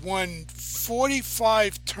 has won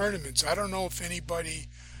 45 tournaments. I don't know if anybody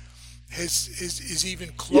is even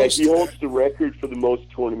close to that. Yeah, he holds the record for the most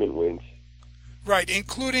tournament wins. Right,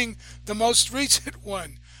 including the most recent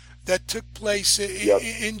one that took place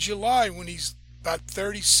in July, when he's about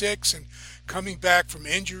 36 and coming back from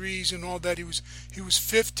injuries and all that. He was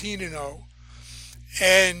 15-0,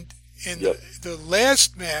 and in the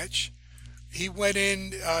last match, he went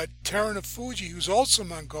in Terunofuji, who's also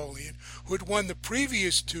Mongolian, who had won the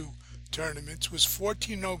previous two tournaments, was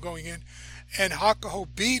 14-0 going in, and Hakuho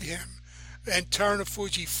beat him. And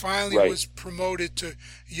Terunofuji finally was promoted to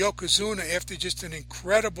Yokozuna after just an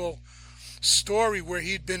incredible story where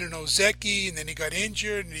he'd been in Ozeki, and then he got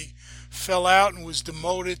injured, and he fell out and was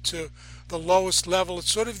demoted to the lowest level.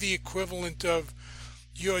 It's sort of the equivalent of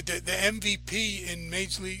the MVP in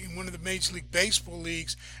Major League, in one of the Major League Baseball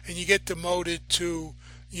leagues, and you get demoted to,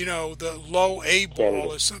 the low A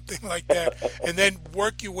ball or something like that, and then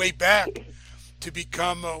work your way back to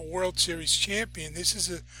become a World Series champion. This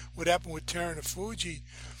is what happened with Terunofuji.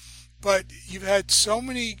 But you've had so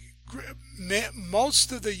many,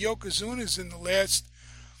 most of the Yokozunas in the last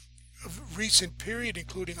recent period,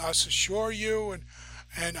 including Asashoryu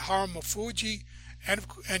and Harumafuji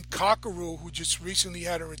and Kakaru, who just recently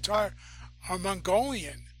had to retire, are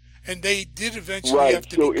Mongolian. And they did eventually have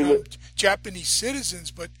to become Japanese citizens,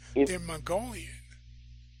 but they're Mongolian.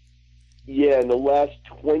 Yeah, in the last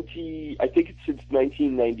 20, I think it's since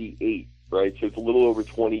 1998, right? So it's a little over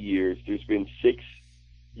 20 years. There's been 6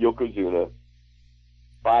 Yokozuna.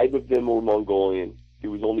 5 of them were Mongolian.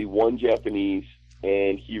 There was only 1 Japanese,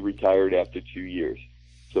 and he retired after 2 years.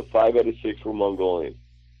 So 5 out of 6 were Mongolian.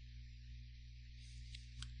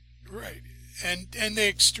 Right, and they're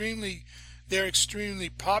extremely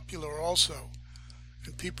popular also,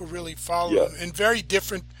 and people really follow them. And very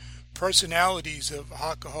different personalities of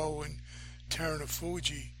Hakuho and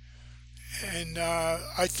Terunofuji. And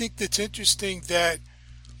I think that's interesting that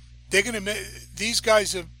they're going to these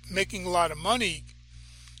guys are making a lot of money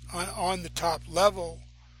on the top level,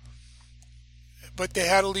 but they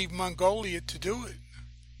had to leave Mongolia to do it.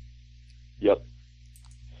 Yep.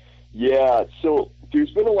 Yeah, so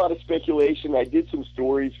there's been a lot of speculation. I did some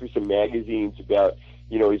stories for some magazines about,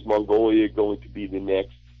 is Mongolia going to be the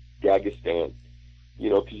next Dagestan?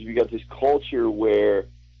 Because you got this culture where,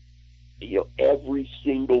 every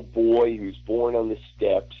single boy who's born on the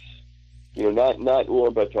steppes, not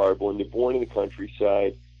Ulaanbaatar, but when they're born in the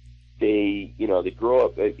countryside, they grow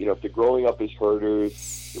up, if they're growing up as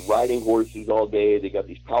herders, they're riding horses all day, they got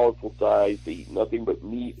these powerful thighs, they eat nothing but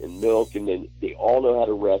meat and milk, and then they all know how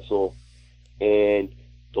to wrestle. And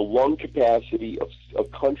the lung capacity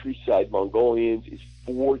of countryside Mongolians is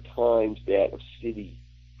 4 times that of city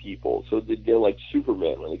people. So they're like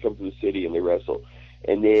Superman when they come to the city and they wrestle.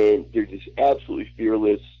 And then they're just absolutely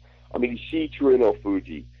fearless. I mean, you see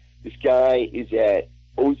Terunofuji. This guy is at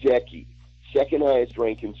Ozeki, second highest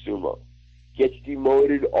rank in sumo. Gets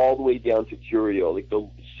demoted all the way down to Juryo, like the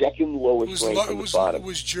second lowest rank from the bottom. It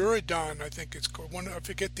was Juridan, I think it's called. I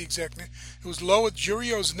forget the exact name. It was low.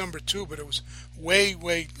 Juryo's number 2, but it was way,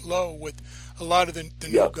 way low with a lot of the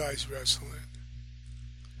new guys wrestling.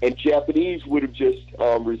 And Japanese would have just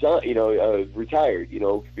retired,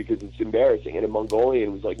 because it's embarrassing. And a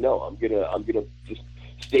Mongolian was like, no, I'm gonna just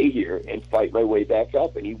stay here and fight my way back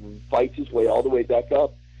up. And he fights his way all the way back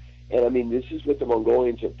up. And I mean, this is what the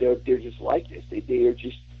Mongolians are. They're just like this. They are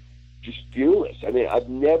just fearless. I mean, I've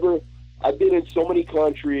been in so many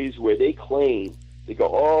countries where they claim, they go,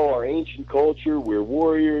 oh, our ancient culture, we're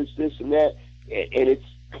warriors, this and that, and it's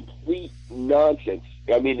complete nonsense.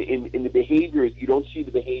 I mean, in the behavior, you don't see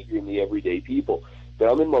the behavior in the everyday people. But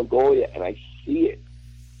I'm in Mongolia and I see it.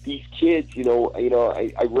 These kids,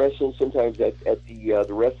 I wrestle sometimes at the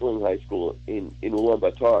wrestling high school in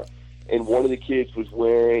Ulaanbaatar. And one of the kids was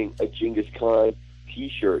wearing a Genghis Khan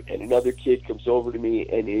T-shirt, and another kid comes over to me,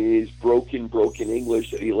 and in his broken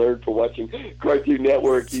English that he learned from watching Cartoon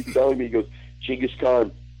Network, he's telling me, he goes, Genghis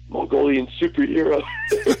Khan, Mongolian superhero.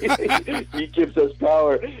 He gives us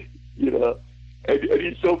power, And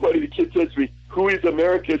he's so funny. The kid says to me, who is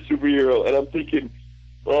America's superhero? And I'm thinking,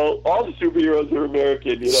 well, all the superheroes are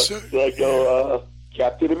American, So I go,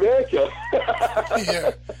 Captain America.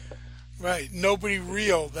 Yeah. Right, nobody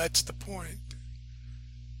real. That's the point.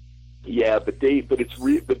 Yeah, but it's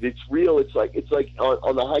real. It's like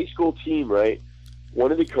on the high school team, right?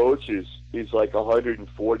 One of the coaches is like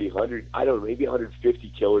 140, 100, I don't know, maybe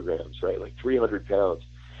 150 kilograms, right? Like 300 pounds.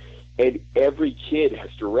 And every kid has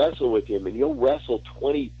to wrestle with him, and he'll wrestle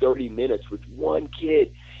 20, 30 minutes with one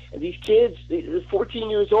kid. And these kids, they're 14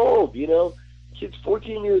 years old, you know. Kid's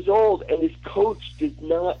 14 years old, and his coach does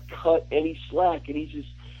not cut any slack, and he's just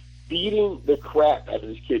beating the crap out of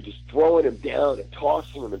this kid, just throwing him down and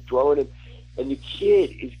tossing him and throwing him. And the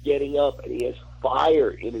kid is getting up, and he has fire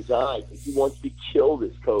in his eyes. And he wants to kill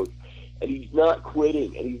this coach. And he's not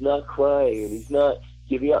quitting, and he's not crying, and he's not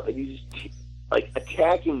giving up, and he's just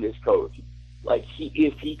attacking this coach. Like,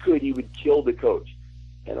 if he could, he would kill the coach.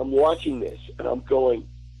 And I'm watching this, and I'm going,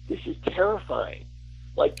 this is terrifying.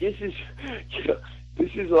 Like, this is,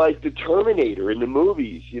 this is like the Terminator in the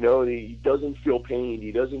movies. You know, he doesn't feel pain,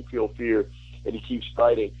 he doesn't feel fear, and he keeps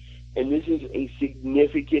fighting. And this is a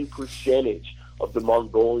significant percentage of the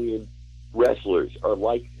Mongolian wrestlers are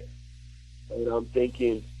like this. And I'm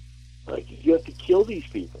thinking, like, you have to kill these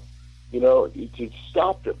people, you know, to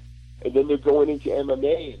stop them. And then they're going into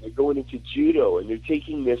MMA, and they're going into judo, and they're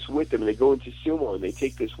taking this with them, and they go into sumo, and they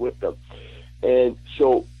take this with them. And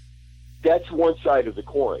so that's one side of the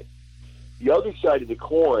coin. The other side of the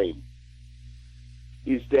coin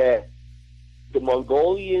is that the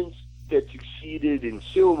Mongolians that succeeded in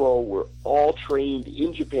sumo were all trained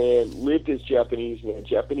in Japan, lived as Japanese, and had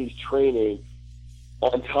Japanese training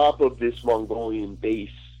on top of this Mongolian base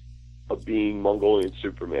of being Mongolian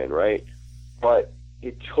Superman, right? But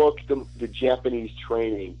it took the Japanese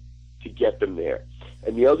training to get them there.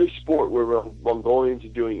 And the other sport where Mongolians are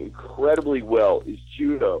doing incredibly well is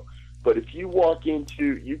judo. But if you walk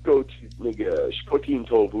into, you go to like Shpotin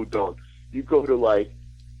Tov Udon, you go to like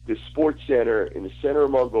the sports center in the center of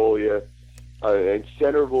Mongolia, and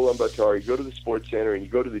center of Ulaanbaatar, you go to the sports center and you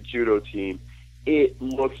go to the judo team, it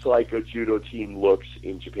looks like a judo team looks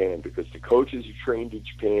in Japan because the coaches are trained in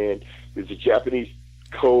Japan. There's a Japanese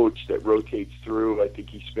coach that rotates through. I think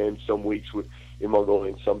he spends some weeks in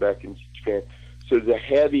Mongolia and some back in Japan. So there's a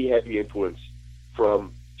heavy, heavy influence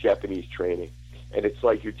from Japanese training. And it's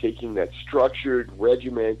like you're taking that structured,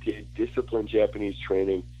 regimented, disciplined Japanese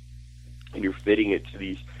training and you're fitting it to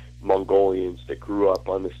these Mongolians that grew up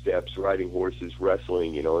on the steppes, riding horses,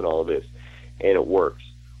 wrestling, you know, and all of this. And it works.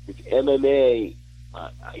 With MMA,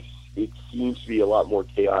 it seems to be a lot more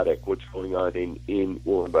chaotic what's going on in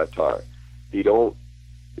Ulaanbaatar. They don't,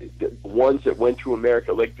 the ones that went to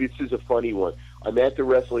America, like this is a funny one. I'm at the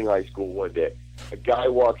wrestling high school one day. A guy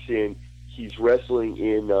walks in, he's wrestling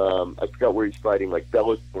in, I forgot where he's fighting, like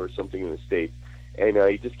Bellator or something in the States. And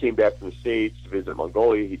he just came back from the States to visit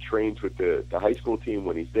Mongolia. He trains with the high school team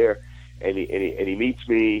when he's there. And he meets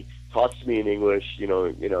me, talks to me in English. You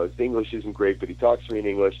know, his English isn't great, but he talks to me in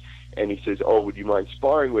English. And he says, "Oh, would you mind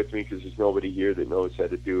sparring with me? Because there's nobody here that knows how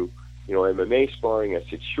to do, you know, MMA sparring." I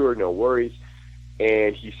said, "Sure, no worries."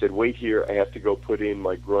 And he said, "Wait here. I have to go put in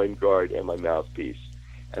my groin guard and my mouthpiece."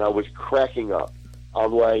 And I was cracking up.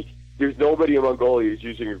 I'm like, there's nobody in Mongolia who's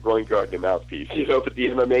using a groin guard and a mouthpiece, you know. But the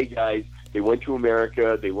MMA guys, they went to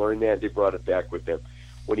America, they learned that, they brought it back with them.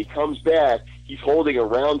 When he comes back, he's holding a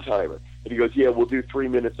round timer. And he goes, "Yeah, we'll do 3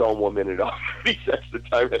 minutes on, 1 minute off." He sets the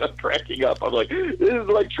timer, and I'm cracking up. I'm like, this is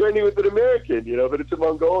like training with an American, you know, but it's a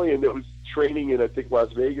Mongolian that was training in, I think,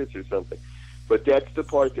 Las Vegas or something. But that's the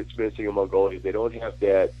part that's missing in Mongolia. They don't have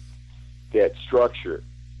that structure,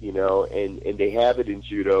 you know, and they have it in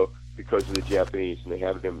judo because of the Japanese, and they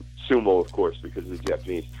have it in sumo, of course, because of the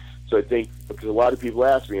Japanese. So I think, because a lot of people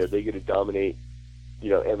ask me, are they going to dominate,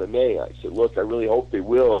 you know, MMA? I said, look, I really hope they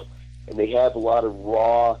will. And they have a lot of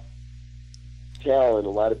raw talent, a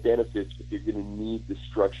lot of benefits, but they're going to need the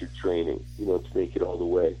structured training, you know, to make it all the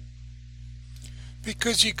way.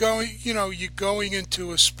 Because you're going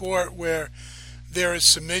into a sport where there are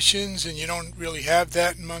submissions, and you don't really have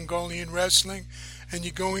that in Mongolian wrestling, and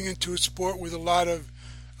you're going into a sport with a lot of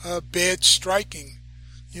bad striking.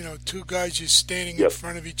 You know, two guys just standing in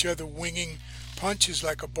front of each other, winging punches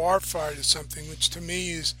like a bar fight or something, which to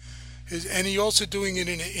me is and he also doing it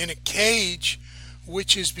in a cage,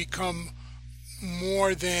 which has become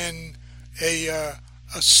more than a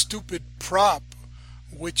stupid prop,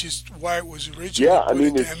 which is why it was originally put I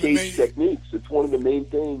mean, there's cage techniques. It's one of the main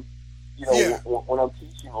things. You know, when I'm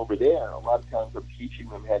teaching over there, a lot of times I'm teaching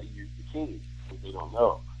them how to use the cage because they don't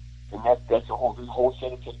know. And there's a whole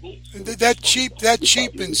set of techniques. That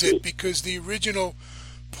cheapens it, because the original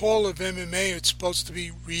pull of MMA, it's supposed to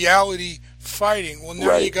be reality fighting. Well,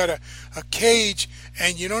 now you got a cage,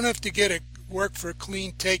 and you don't have to work for a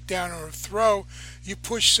clean takedown or a throw. You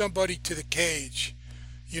push somebody to the cage.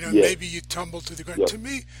 You know, maybe you tumble to the ground. To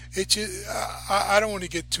me, it's just, I don't want to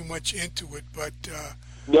get too much into it, but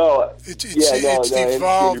it's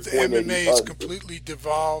devolved. MMA is completely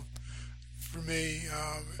devolved for me.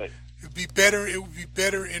 It would be better. It would be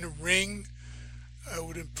better in a ring. It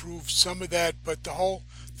would improve some of that, but the whole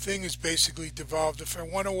thing is basically devolved. If I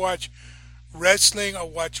want to watch wrestling, I'll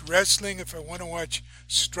watch wrestling. If I want to watch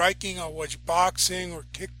striking, I'll watch boxing or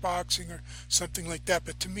kickboxing or something like that.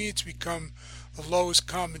 But to me, it's become the lowest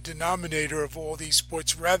common denominator of all these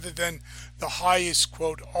sports rather than the highest,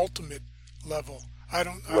 quote, ultimate level. I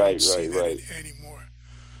don't see that anymore.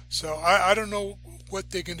 So I don't know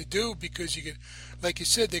what they're going to do, because you can, like you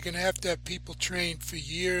said, they're going to have people trained for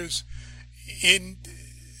years in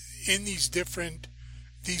these different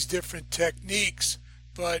techniques.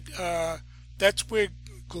 But that's where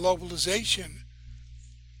globalization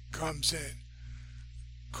comes in.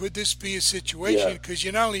 Could this be a situation? Because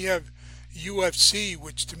you not only have UFC,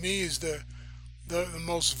 which to me is the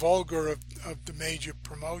most vulgar of the major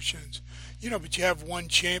promotions, but you have one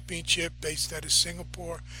championship based out of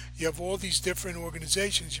Singapore. You have all these different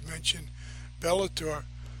organizations. You mentioned Bellator.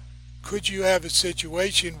 Could you have a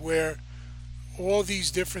situation where all these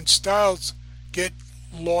different styles get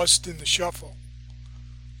lost in the shuffle?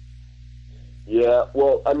 Yeah,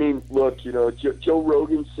 well, I mean, look, Joe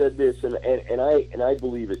Rogan said this, and I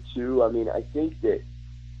believe it too. I mean, I think that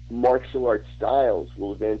martial arts styles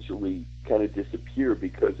will eventually kind of disappear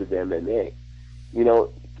because of MMA.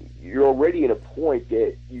 You're already in a point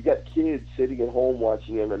that you got kids sitting at home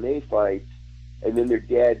watching MMA fights, and then their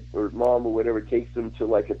dad or mom or whatever takes them to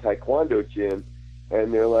like a taekwondo gym,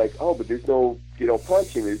 and they're like, oh, but there's no,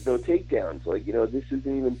 punching, there's no takedowns, like, this isn't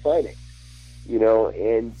even fighting,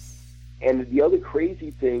 and the other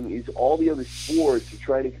crazy thing is all the other sports are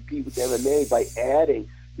trying to compete with MMA by adding.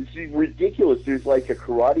 This is ridiculous. There's like a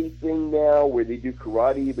karate thing now where they do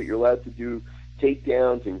karate, but you're allowed to do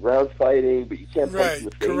takedowns and ground fighting, but you can't punch in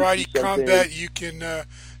the face. Karate combat, you can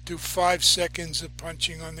do 5 seconds of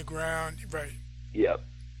punching on the ground. Right. Yep.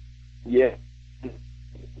 Yeah.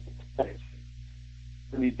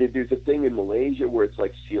 I mean, there's a thing in Malaysia where it's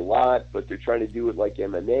like silat, but they're trying to do it like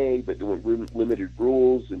MMA, but doing limited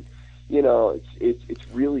rules, and it's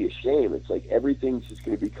really a shame. It's like everything's just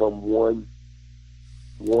going to become one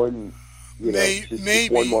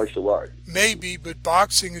martial art. Maybe, but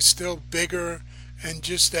boxing is still bigger and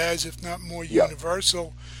just as, if not more,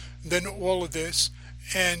 universal than all of this.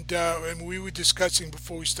 And we were discussing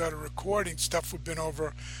before we started recording stuff we've been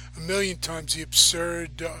over a million times, the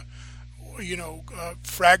absurd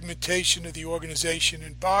fragmentation of the organization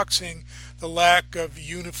in boxing, the lack of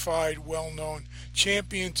unified, well-known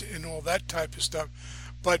champions and all that type of stuff.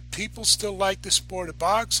 But people still like the sport of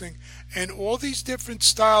boxing and all these different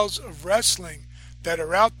styles of wrestling that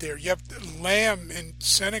are out there. You have Lamb in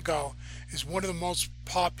Senegal is one of the most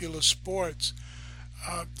popular sports.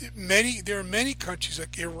 There are many countries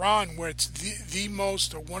like Iran where it's the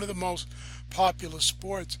most, or one of the most popular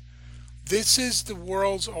sports. This is the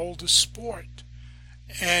world's oldest sport,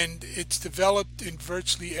 and it's developed in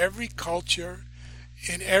virtually every culture,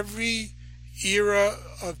 in every era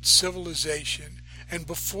of civilization, and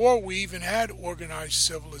before we even had organized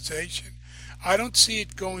civilization. I don't see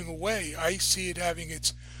it going away. I see it having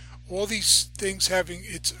all these things having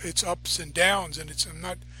its ups and downs, and I'm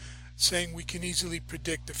not saying we can easily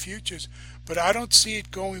predict the futures, but I don't see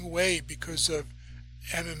it going away because of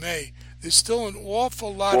MMA. There's still an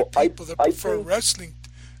awful lot of people that prefer wrestling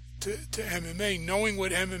to MMA. Knowing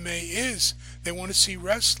what MMA is, they want to see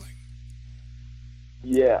wrestling.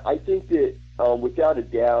 Yeah, I think that without a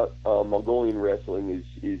doubt, Mongolian wrestling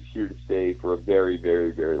is here to stay for a very,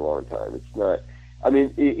 very, very long time. It's not. I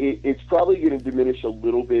mean, it's probably going to diminish a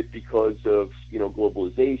little bit because of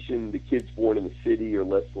globalization. The kids born in the city are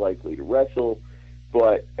less likely to wrestle,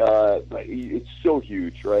 but it's so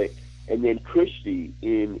huge, right? And then Kushti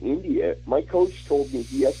in India, my coach told me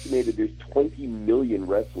he estimated there's 20 million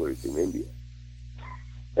wrestlers in India.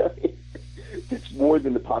 It's more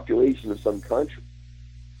than the population of some country,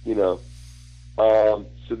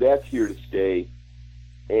 So that's here to stay.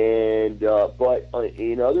 And but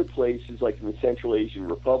in other places, like in the Central Asian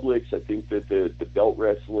republics, I think that the belt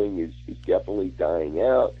wrestling is definitely dying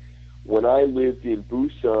out. When I lived in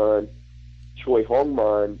Busan, Choi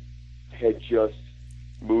Hongman had just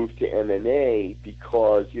moved to MMA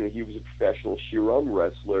because he was a professional Shiram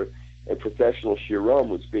wrestler, and professional Shiram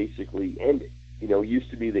was basically ended. It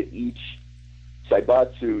used to be that each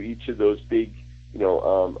Saibatsu, each of those big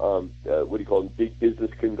what do you call them, big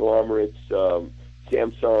business conglomerates,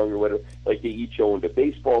 Samsung or whatever, like they each owned a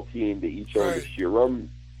baseball team, they each owned a Shiram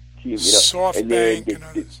team, SoftBank and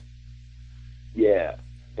others. Yeah,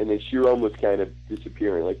 and then Shiram was kind of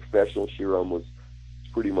disappearing. Like professional Shiram was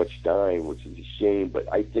pretty much dying, which is a shame. But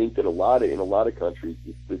I think that in a lot of countries,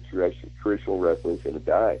 the traditional wrestling is going to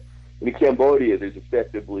die. And in Cambodia, there's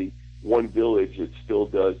effectively one village that still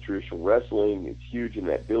does traditional wrestling. It's huge in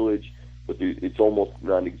that village, but it's almost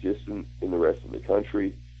non-existent in the rest of the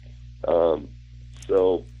country.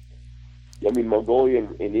 So, I mean, Mongolia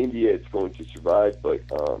and India, it's going to survive, but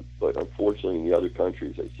unfortunately in the other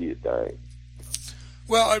countries, I see it dying.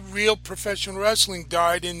 Well, real professional wrestling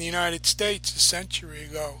died in the United States a century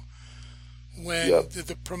ago when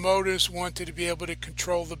the promoters wanted to be able to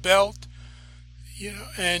control the belt,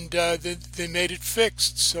 and they made it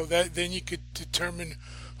fixed so that then you could determine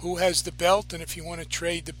who has the belt, and if you want to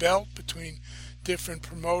trade the belt between different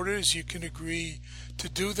promoters, you can agree to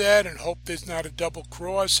do that and hope there's not a double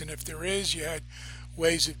cross, and if there is, you had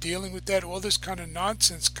ways of dealing with that. All this kind of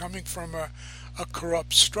nonsense coming from a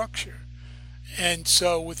corrupt structure. And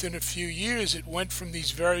so within a few years, it went from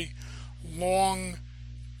these very long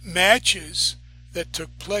matches that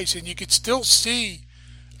took place, and you could still see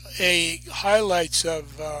highlights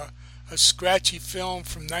of a scratchy film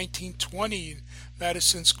from 1920 in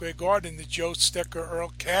Madison Square Garden, the Joe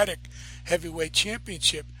Stecher-Earl Caddick heavyweight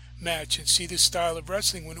championship match, and see this style of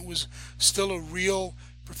wrestling when it was still a real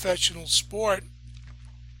professional sport.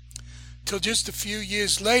 Till just a few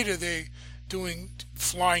years later, they doing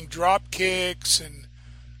flying drop kicks and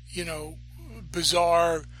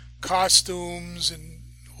bizarre costumes and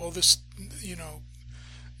all this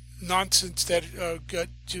nonsense that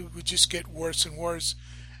would just get worse and worse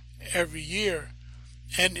every year,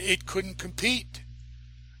 and it couldn't compete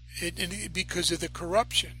because of the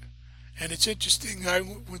corruption. And it's interesting, I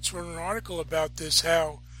once wrote an article about this,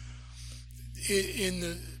 how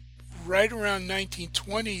right around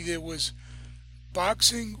 1920 there was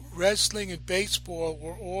boxing, wrestling, and baseball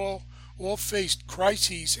were all faced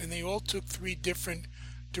crises, and they all took three different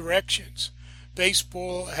directions.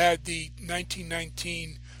 Baseball had the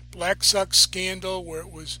 1919 Black Sox scandal, where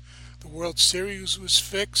it was the World Series was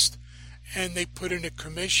fixed, and they put in a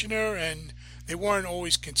commissioner, and they weren't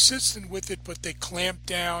always consistent with it, but they clamped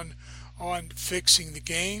down on fixing the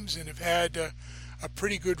games and have had a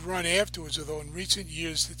pretty good run afterwards, although in recent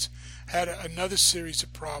years it's had another series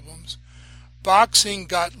of problems. Boxing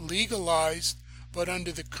got legalized, but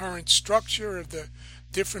under the current structure of the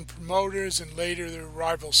different promoters and later the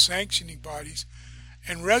rival sanctioning bodies.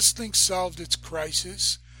 And wrestling solved its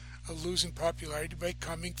crisis of losing popularity by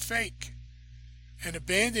becoming fake and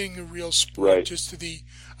abandoning a real sport just to the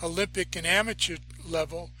Olympic and amateur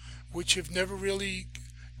level, which have never really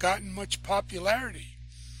gotten much popularity.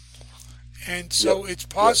 And so it's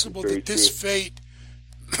possible that this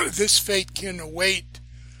fate can await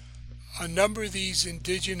a number of these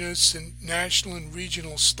indigenous and national and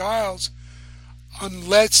regional styles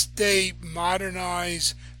unless they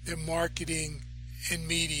modernize their marketing and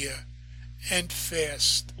media and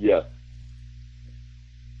fast. Yeah.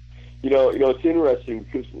 It's interesting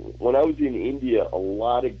because when I was in India, a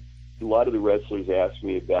lot of the wrestlers asked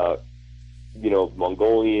me about,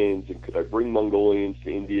 Mongolians, and could I bring Mongolians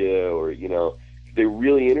to India, or, they're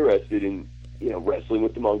really interested in, wrestling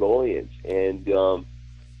with the Mongolians, and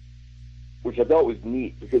which I thought was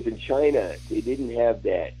neat, because in China, they didn't have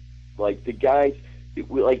that. Like, the guys, the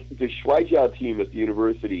Shuaijiao team at the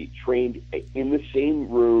university trained in the same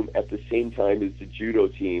room at the same time as the judo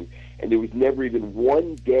team, and there was never even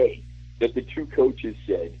one day that the two coaches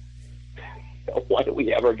said, why don't we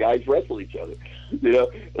have our guys wrestle each other?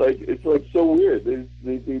 It's so weird.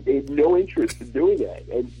 They had no interest in doing that,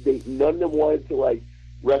 and none of them wanted to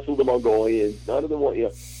wrestle the Mongolians. None of them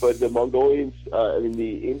but the Mongolians,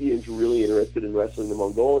 the Indians were really interested in wrestling the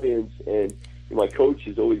Mongolians, and my coach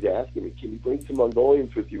is always asking me, can you bring some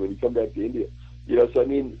Mongolians with you when you come back to India? There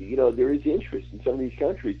is interest in some of these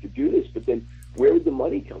countries to do this, but then where would the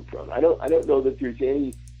money come from? I don't know that there's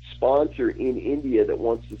any sponsor in India that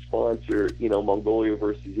wants to sponsor, Mongolia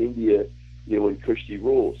versus India, in Kushti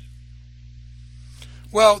rules.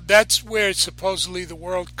 Well, that's where supposedly the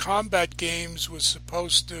World Combat Games was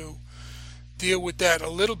supposed to deal with that a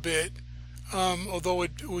little bit, although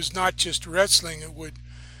it was not just wrestling.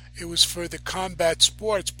 It was for the combat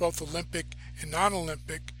sports, both Olympic and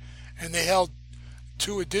non-Olympic, and they held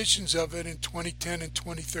two editions of it in 2010 and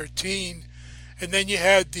 2013. And then you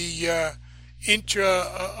had the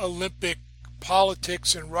intra-Olympic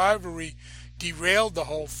politics and rivalry derailed the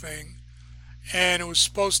whole thing, and it was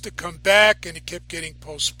supposed to come back, and it kept getting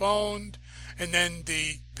postponed, and then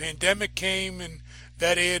the pandemic came, and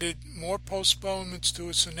that added more postponements to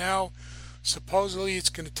it. So now supposedly it's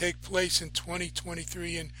going to take place in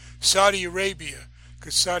 2023 in Saudi Arabia,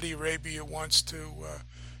 because Saudi Arabia wants to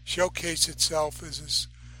showcase itself as this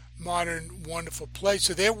modern, wonderful place.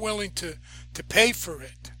 So they're willing to pay for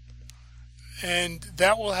it. And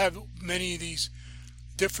that will have many of these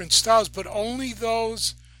different styles, but only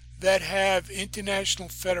those that have international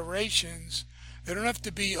federations. They don't have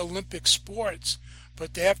to be Olympic sports,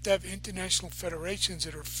 but they have to have international federations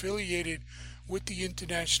that are affiliated with the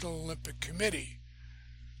International Olympic Committee.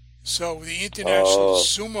 So the International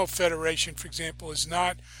Sumo Federation, for example, is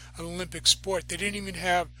not an Olympic sport. They didn't even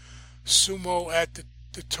have sumo at the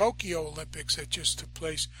Tokyo Olympics that just took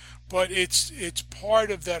place, but it's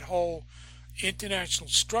part of that whole international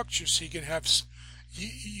structure. So you can have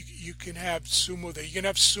you can have sumo there. You can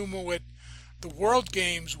have sumo at the World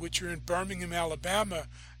Games, which are in Birmingham, Alabama,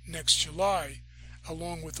 next July,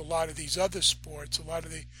 along with a lot of these other sports, a lot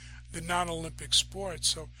of the non-Olympic sports.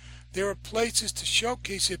 So there are places to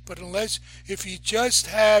showcase it, but if you just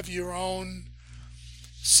have your own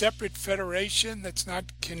separate federation that's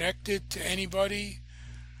not connected to anybody,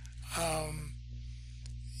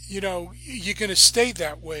 you're going to stay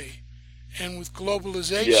that way. And with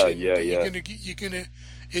globalization,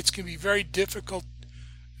 it's going to be very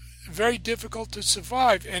difficult to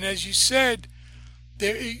survive. And as you said,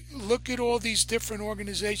 look at all these different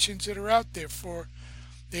organizations that are out there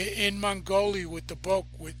in Mongolia with the Bok,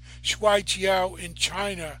 with Shuai Jiao in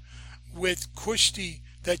China, with Kushti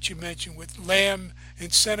that you mentioned, with Lam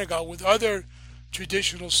in Senegal, with other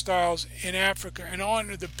traditional styles in Africa, and on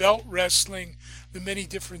to the belt wrestling, the many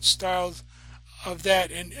different styles of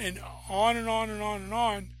that, and on and on and on and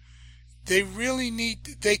on.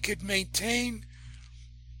 They could maintain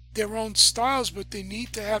their own styles, but they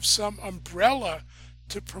need to have some umbrella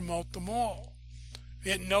to promote them all.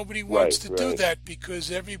 Yet nobody wants to do that because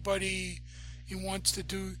everybody wants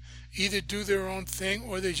to either do their own thing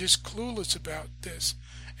or they're just clueless about this.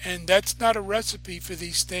 And that's not a recipe for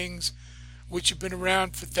these things which have been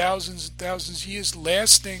around for thousands and thousands of years,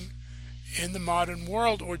 lasting in the modern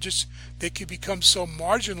world, or just they could become so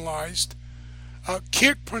marginalized.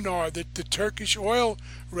 Kirkpınar, the Turkish oil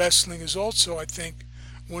wrestling, is also, I think,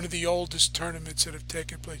 one of the oldest tournaments that have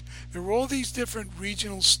taken place. There are all these different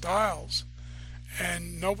regional styles,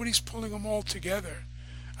 and nobody's pulling them all together.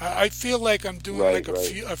 I feel like I'm doing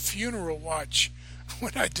a funeral watch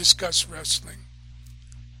when I discuss wrestling.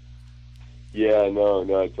 Yeah, no,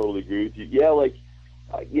 I totally agree with you. Yeah,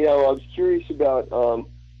 I was curious about,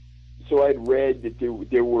 so I'd read that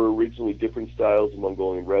there were originally different styles of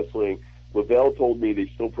Mongolian wrestling. Lavelle told me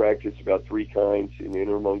they still practice about 3 kinds in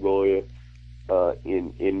Inner Mongolia.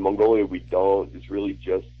 In Mongolia, we don't. It's really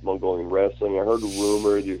just Mongolian wrestling. I heard a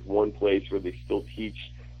rumor there's one place where they still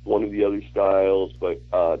teach one of the other styles, but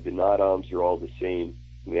the Nadams are all the same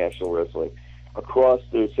in national wrestling. Across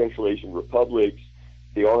the Central Asian republics,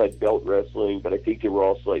 they all had belt wrestling, but I think they were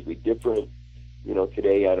all slightly different.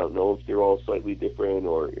 Today I don't know if they're all slightly different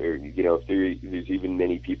or if there's even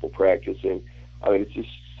many people practicing. I mean, it's just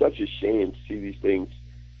such a shame to see these things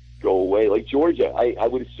go away. Like Georgia, I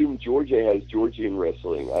would assume Georgia has Georgian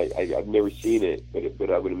wrestling. I've never seen it, but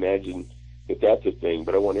I would imagine that that's a thing.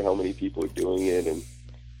 But I wonder how many people are doing it, and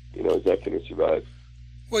is that going to survive?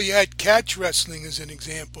 Well, you had catch wrestling as an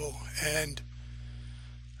example, and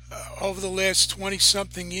over the last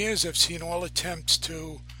 20-something years, I've seen all attempts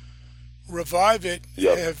to revive it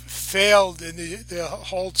have failed, and they'll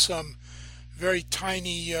hold some very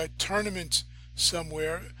tiny tournaments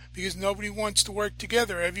somewhere because nobody wants to work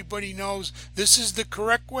together. Everybody knows this is the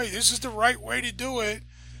correct way, this is the right way to do it,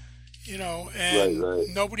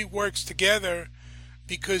 and nobody works together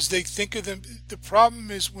because they think of them. The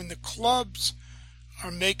problem is when the clubs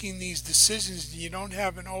are making these decisions, you don't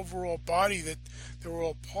have an overall body that they're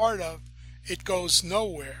all part of, it goes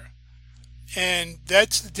nowhere. And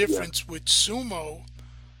that's the difference with sumo,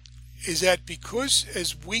 is that because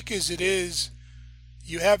as weak as it is,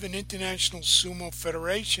 you have an international sumo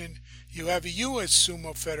federation, you have a U.S.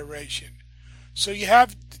 sumo federation. So you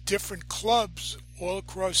have different clubs all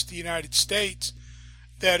across the United States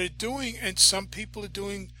that are doing, and some people are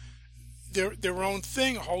doing their own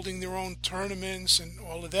thing, holding their own tournaments and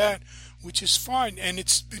all of that, which is fine, and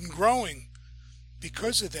it's been growing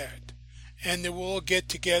because of that. And they will all get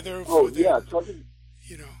together for talking about the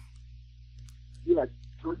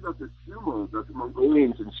sumo, about the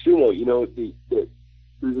Mongolians and sumo,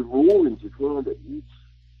 there's a rule in Japan that each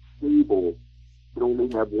stable can only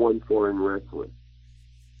have one foreign wrestler.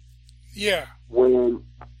 Yeah. When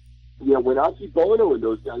Akibono and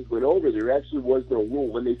those guys went over, there actually was no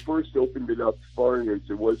rule. When they first opened it up to foreigners,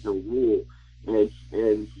 there was no rule. And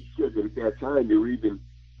he said that at that time there were even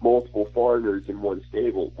multiple foreigners in one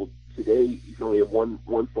stable. Well, today you can only have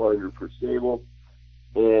one foreigner per stable.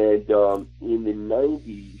 And in the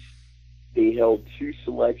 90s, they held 2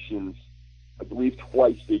 selections. I believe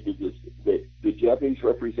twice they did this. The Japanese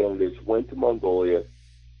representatives went to Mongolia.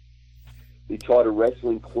 They taught a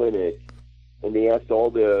wrestling clinic, and they asked all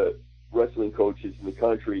the wrestling coaches in the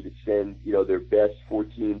country to send, their best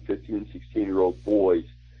 14, 15, 16-year-old boys.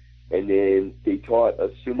 And then they taught a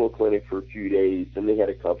sumo clinic for a few days. Then they had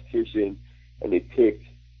a competition, and they picked,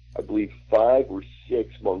 I believe, 5 or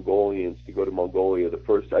 6 Mongolians to go to Mongolia to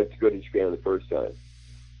go to Japan the first time.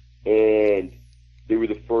 And they were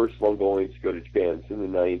the first Mongolians to go to Japan. It's in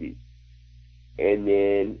the 90s. And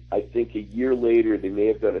then I think a year later, they may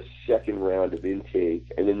have done a second round of intake,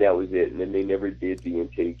 and then that was it. And then they never did the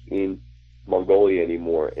intake in Mongolia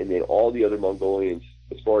anymore. And then all the other Mongolians,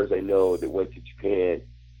 as far as I know, that went to Japan,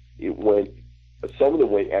 some of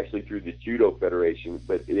them went actually through the Judo Federation,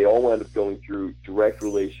 but they all wound up going through direct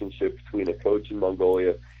relationship between a coach in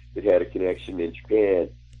Mongolia that had a connection in Japan.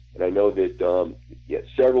 And I know that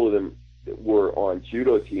several of them were on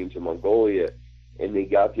judo teams in Mongolia, and they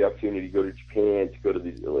got the opportunity to go to Japan, to go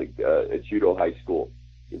to a judo high school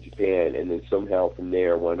in Japan, and then somehow from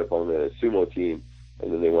there wound up on the sumo team,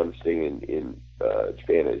 and then they wound up staying in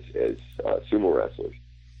Japan as sumo wrestlers.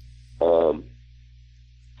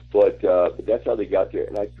 But that's how they got there.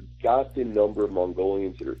 And I forgot the number of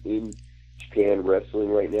Mongolians that are in Japan wrestling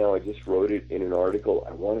right now. I just wrote it in an article.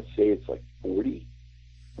 I want to say it's like 40,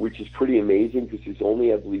 which is pretty amazing because there's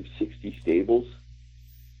only, I believe, 60 stables.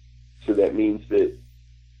 So that means that,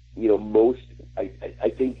 I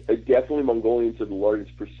think definitely Mongolians are the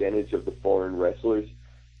largest percentage of the foreign wrestlers.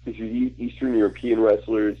 Because Eastern European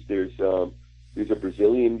wrestlers, there's a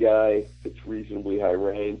Brazilian guy that's reasonably high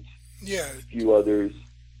ranked. Yeah. A few others.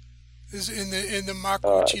 In the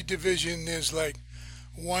Makuuchi division, there's like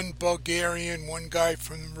one Bulgarian, one guy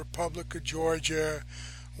from the Republic of Georgia,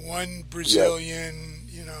 one Brazilian,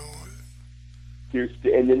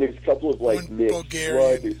 And then there's a couple of like mixed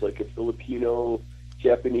Bulgarian. There's like a Filipino,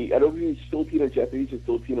 Japanese. I don't know if it's Filipino Japanese or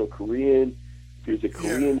Filipino Korean. There's a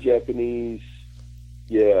Korean Japanese.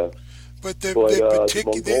 Yeah. But the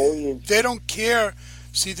Mongolians, they don't care.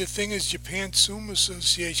 See, the thing is, Japan Sumo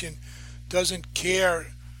Association doesn't care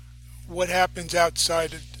what happens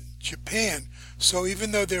outside of Japan. So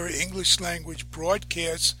even though there are English language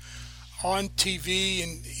broadcasts on TV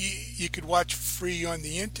and you could watch free on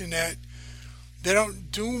the internet, they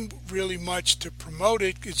don't do really much to promote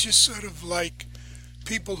it. It's just sort of like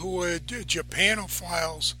people who are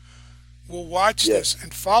Japanophiles will watch this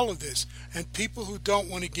and follow this. And people who don't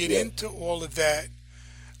want to get into all of that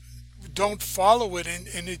don't follow it,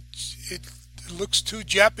 and it looks too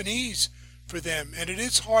Japanese for them. And it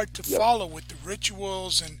is hard to follow with the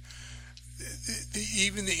rituals and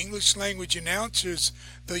even the English language announcers.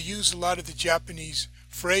 They'll use a lot of the Japanese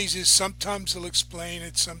phrases. Sometimes they'll explain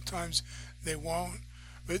it, sometimes they won't.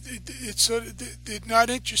 But it's sort of, they're not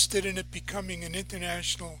interested in it becoming an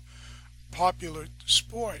international popular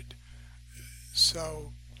sport.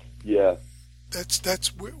 So that's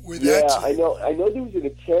where that's. I know there was an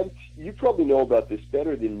attempt. You probably know about this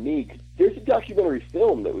better than me. There's a documentary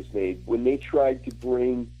film that was made when they tried to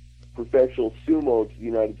bring professional sumo to the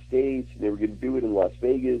United States, and they were going to do it in Las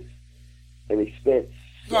Vegas, and they spent.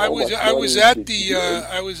 I was at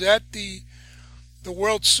the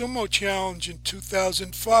World Sumo Challenge in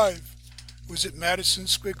 2005. It was at Madison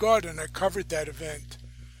Square Garden. I covered that event.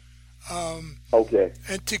 Okay.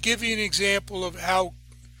 And to give you an example of how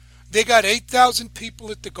they got 8,000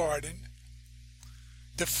 people at the Garden.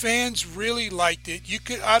 The fans really liked it.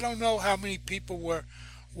 I don't know how many people were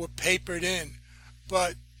papered in,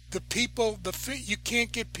 but you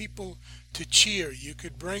can't get people to cheer. You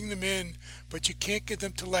could bring them in, but you can't get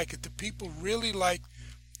them to like it. The people really liked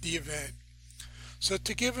the event. So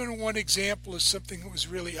to give one example of something that was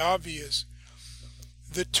really obvious,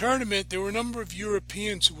 the tournament, there were a number of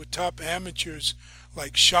Europeans who were top amateurs,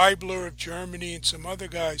 like Scheibler of Germany and some other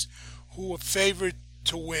guys who were favored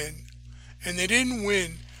to win. And they didn't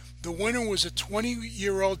win. The winner was a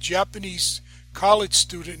 20-year-old Japanese college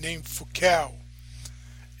student named Fukao.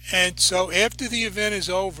 And so after the event is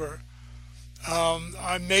over,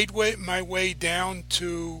 I made my way down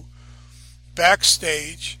to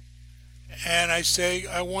backstage, and I say,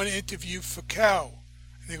 I want to interview Fukao.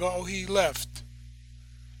 And they go, oh, he left.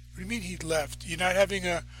 What do you mean he left? You're not having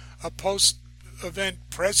a post-event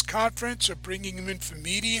press conference or bringing him in for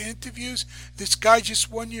media interviews? This guy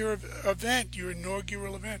just won your event, your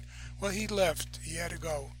inaugural event. Well, he left. He had to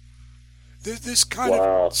go. This kind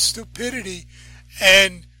of stupidity.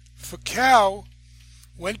 And Fukao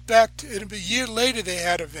went back to, and a year later they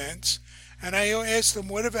had events, and I asked them,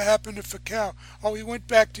 whatever happened to Fukao? Oh, he went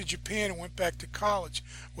back to Japan and went back to college.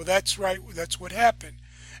 Well, that's right. That's what happened.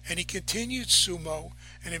 And he continued sumo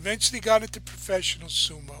and eventually got into professional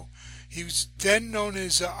sumo. He was then known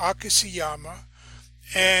as Akasiyama,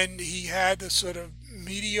 and he had a sort of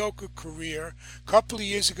mediocre career. A couple of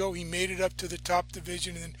years ago, he made it up to the top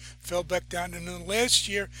division and then fell back down. And then last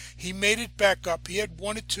year, he made it back up. He had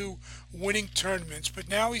one or two winning tournaments, but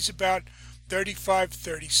now he's about 35,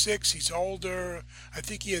 36. He's older. I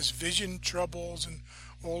think he has vision troubles and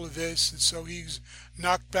all of this. And so he's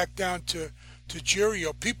knocked back down to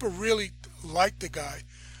Jurio. People really like the guy.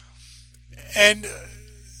 And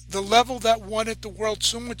the level that won at the World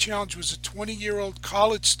Sumo Challenge was a 20-year-old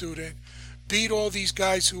college student, beat all these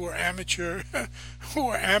guys who were amateur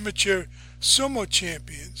sumo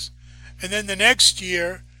champions. And then the next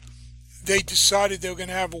year, they decided they were going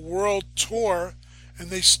to have a world tour, and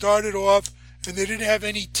they started off, and they didn't have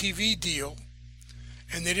any TV deal,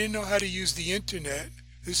 and they didn't know how to use the internet.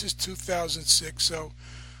 This is 2006, so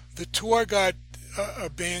the tour got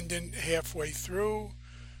abandoned halfway through,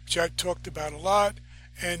 which I talked about a lot,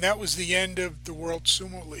 and that was the end of the World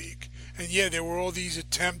Sumo League. And yeah, there were all these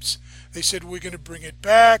attempts. They said, we're going to bring it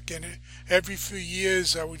back, and every few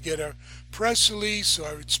years I would get a press release, so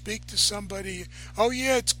I would speak to somebody. Oh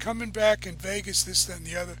yeah, it's coming back in Vegas, this, that, and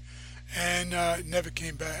the other, and it never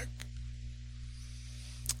came back.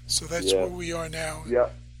 So that's where we are now. Yeah.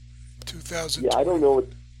 2000. Yeah, I don't know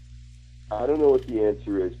what the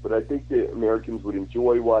answer is, but I think that Americans would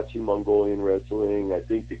enjoy watching Mongolian wrestling. I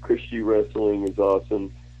think that Kushti wrestling is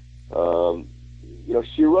awesome.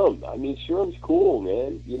 Shiram. I mean, Shiram's cool,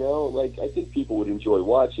 man. I think people would enjoy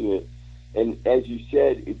watching it. And as you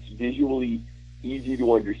said, it's visually easy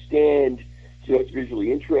to understand. It's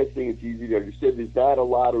visually interesting. It's easy to understand. There's not a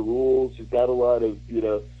lot of rules. There's not a lot of,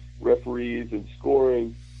 referees and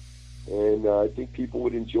scoring. And I think people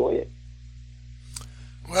would enjoy it.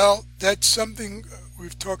 Well, that's something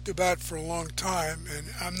we've talked about for a long time, and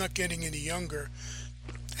I'm not getting any younger.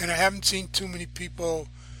 And I haven't seen too many people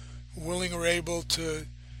willing or able to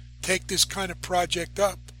take this kind of project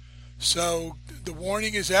up. So the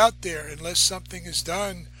warning is out there. Unless something is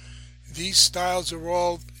done, these styles are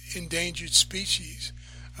all endangered species.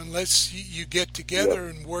 Unless you get together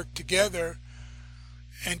and work together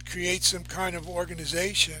and create some kind of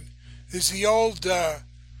organization. There's the old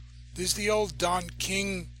Don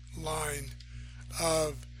King line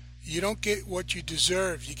of, you don't get what you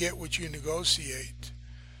deserve, you get what you negotiate.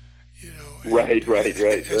 Right.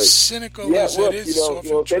 As cynical as it is,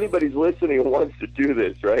 if anybody's listening and wants to do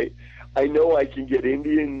this, right? I know I can get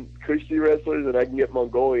Indian Kushti wrestlers and I can get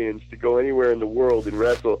Mongolians to go anywhere in the world and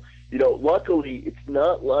wrestle. Luckily, it's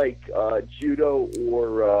not like judo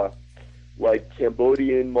or like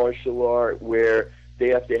Cambodian martial art where they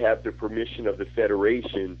have to have the permission of the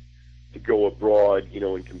federation to go abroad,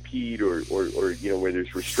 and compete or where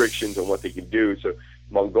there's restrictions on what they can do. So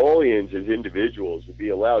Mongolians as individuals would be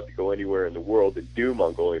allowed to go anywhere in the world and do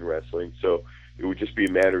Mongolian wrestling. So it would just be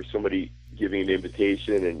a matter of somebody giving an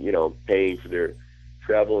invitation and, paying for their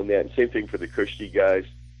travel and that. And same thing for the Kushti guys.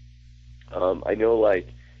 I know, like,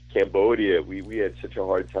 Cambodia, we had such a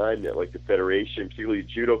hard time that, like, the federation, particularly the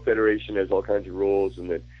Judo Federation, has all kinds of rules, and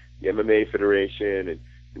then the MMA Federation, and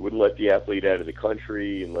they wouldn't let the athlete out of the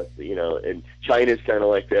country, and and China's kind of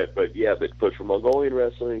like that. But for Mongolian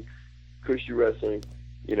wrestling, Kushti wrestling,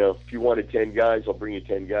 if you wanted 10 guys, I'll bring you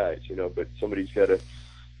 10 guys, but somebody's got to,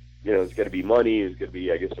 it's got to be money, it's got to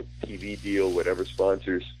be, I guess, a TV deal, whatever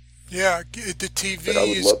sponsors. Yeah, the TV but I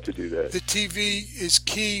would love to do that. The TV is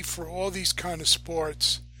key for all these kind of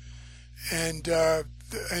sports, and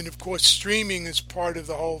of course streaming is part of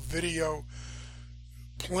the whole video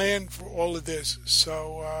plan for all of this.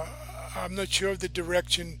 So I'm not sure of the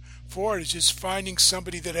direction for it. It's just finding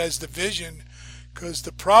somebody that has the vision, because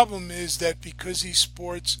the problem is that because these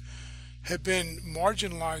sports have been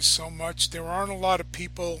marginalized so much, there aren't a lot of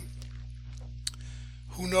people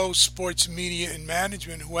who know sports media and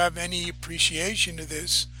management who have any appreciation of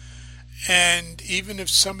this. And even if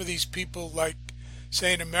some of these people, like,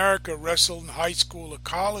 say in America, wrestled in high school or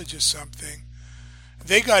college or something,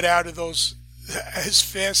 they got out of those as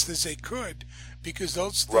fast as they could, because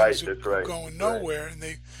those things are going nowhere, and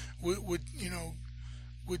they would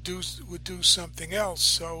do something else.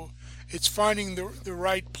 So it's finding the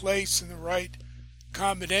right place and the right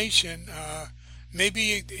combination.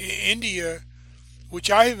 Maybe India, which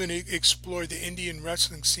I haven't explored the Indian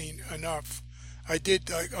wrestling scene enough. I did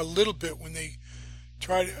a little bit when they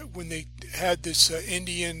had this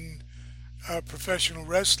Indian professional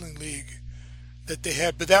wrestling league that they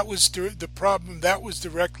had, but that was the problem. That was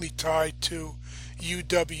directly tied to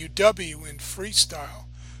UWW in freestyle,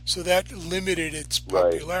 so that limited its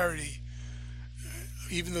popularity,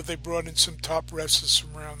 even though they brought in some top wrestlers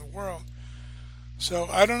from around the world. So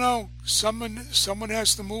I don't know. Someone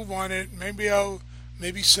has to move on it.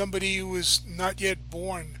 Maybe somebody who was not yet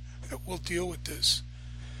born we'll deal with this.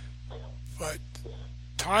 But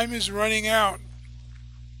time is running out.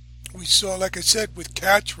 We saw, like I said, with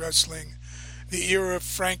catch wrestling, the era of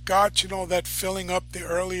Frank Gotch and all that, filling up the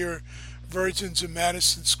earlier versions of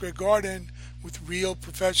Madison Square Garden with real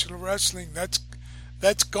professional wrestling.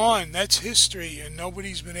 That's gone. That's history, and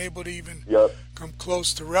nobody's been able to even come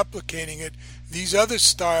close to replicating it. These other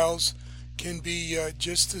styles can be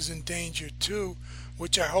just as in danger too,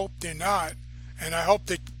 which I hope they're not. And I hope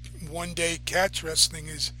that one day catch wrestling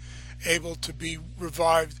is able to be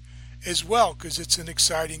revived as well, because it's an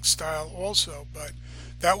exciting style also. But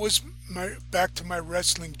that was back to my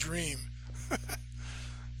wrestling dream.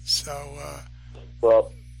 So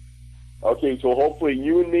well, okay, so hopefully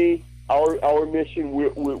you and me, our mission,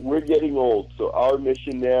 we're getting old, so our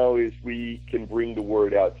mission now is we can bring the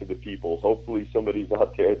word out to the people. Hopefully somebody's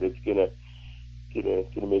out there that's gonna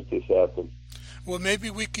make this happen. Well, maybe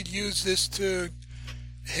we could use this to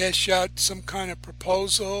hash out some kind of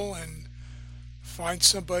proposal and find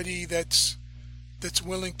somebody that's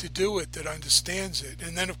willing to do it, that understands it.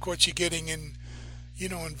 And then, of course, you're getting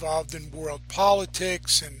involved in world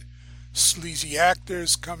politics and sleazy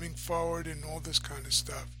actors coming forward and all this kind of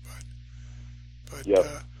stuff. But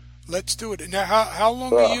let's do it. Now, how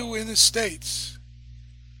long are you in the States?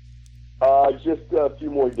 Just a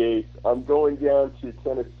few more days. I'm going down to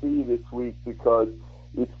Tennessee this week because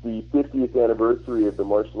it's the 50th anniversary of the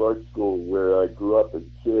martial arts school where I grew up as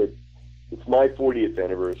a kid. It's my 40th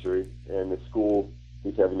anniversary, and the school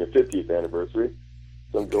is having their 50th anniversary.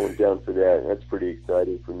 So I'm going down for that. That's pretty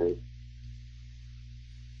exciting for me.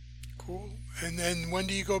 Cool. And then when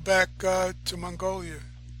do you go back to Mongolia?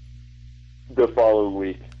 The following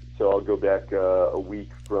week. So I'll go back a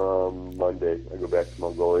week from Monday. I go back to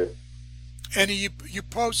Mongolia. And are you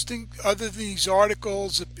posting, other than these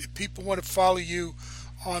articles, if people want to follow you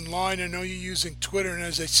online? I know you're using Twitter, and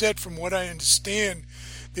as I said, from what I understand,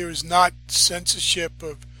 there is not censorship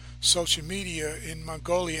of social media in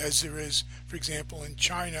Mongolia as there is, for example, in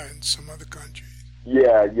China and some other countries.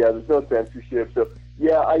 Yeah, there's no censorship. So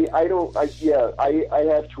I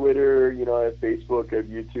have Twitter, I have Facebook, I have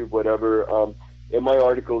YouTube, whatever. And my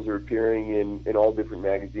articles are appearing in all different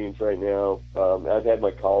magazines right now. I've had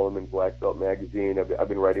my column in Black Belt magazine. I've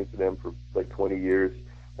been writing for them for like 20 years.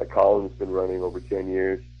 My column's been running over 10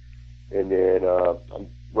 years. And then I'm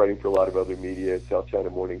writing for a lot of other media, South China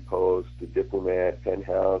Morning Post, The Diplomat,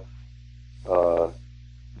 Penthouse, the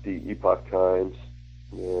Epoch Times,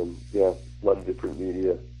 and a lot of different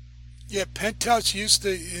media. Yeah, Penthouse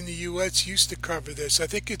in the U.S. used to cover this. I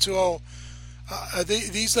think it's all, are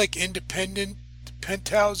these like independent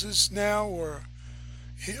penthouses now, or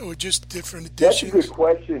just different editions? That's a good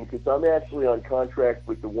question, because I'm actually on contract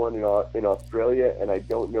with the one in Australia, and I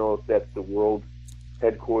don't know if that's the world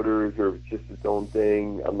headquarters or if it's just its own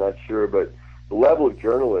thing. I'm not sure, but the level of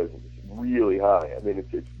journalism is really high. I mean,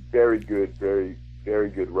 it's very good, very, very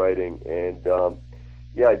good writing, and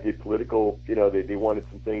I did political. They wanted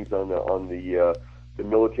some things on the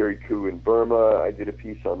military coup in Burma. I did a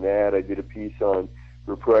piece on that. I did a piece on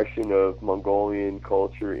repression of Mongolian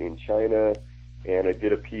culture in China, and I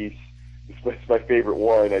did a piece. It's my favorite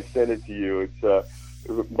one. I sent it to you. It's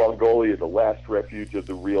Mongolia, the last refuge of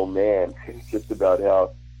the real man. It's just about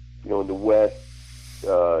how, in the West,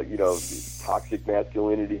 toxic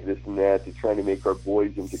masculinity, this and that. They're trying to make our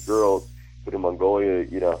boys into girls. But in Mongolia,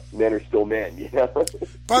 men are still men,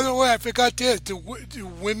 By the way, I forgot this. Do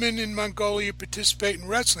women in Mongolia participate in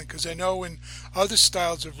wrestling? Because I know in other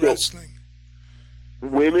styles of wrestling.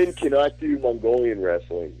 Women cannot do Mongolian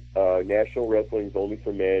wrestling. National wrestling is only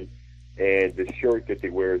for men, and the shirt that they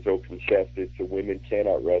wear is open-chested, so women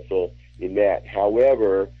cannot wrestle in that.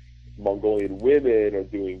 However, Mongolian women are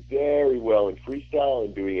doing very well in freestyle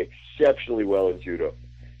and doing exceptionally well in judo.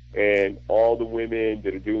 And all the women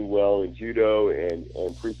that are doing well in judo and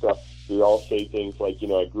freestyle, they all say things like,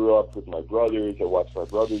 I grew up with my brothers, I watched my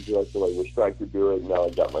brothers wrestle, I wished I could do it, and now I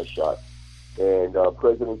got my shot. And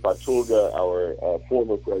President Batulga, our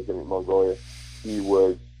former president of Mongolia, he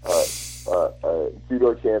was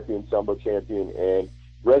judo champion, sambo champion, and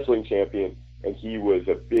wrestling champion, and he was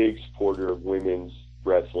a big supporter of women's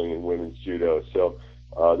wrestling and women's judo. So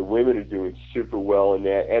the women are doing super well in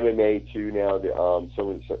that. MMA too now. Some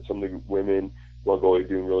of the women Mongolia are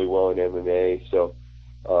doing really well in MMA. So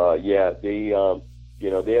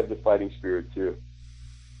they have the fighting spirit too.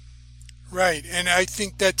 Right, and I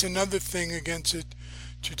think that's another thing against it.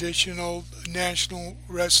 Traditional national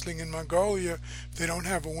wrestling in Mongolia, if they don't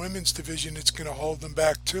have a women's division, it's going to hold them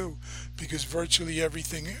back too, because virtually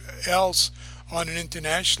everything else on an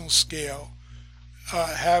international scale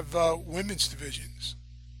have women's divisions.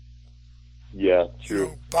 Yeah,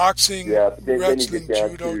 true. Boxing, yeah, but then you wrestling, get down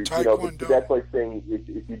judo, to, taekwondo. but that's like saying if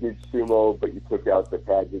you did sumo, but you took out the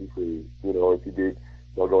pageantry, if you did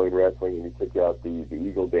Mongolian wrestling and you took out the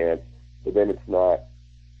eagle dance, but then it's not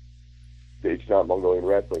Mongolian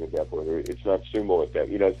wrestling at that point, or it's not sumo at that,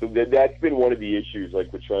 so that's been one of the issues,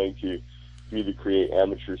 like we're trying to either create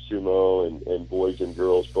amateur sumo and boys and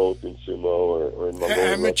girls both in sumo or in Mongolian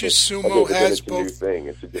amateur wrestling. sumo has it's a new both. thing.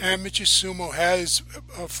 It's a different. Amateur sumo has,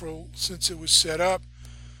 since it was set up,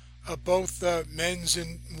 both men's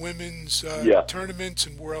and women's tournaments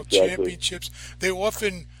and world championships. They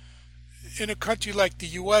often, in a country like the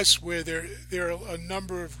U.S., where there are a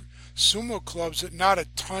number of sumo clubs that not a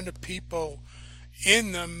ton of people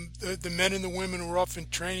in them, the men and the women were often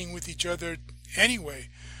training with each other anyway.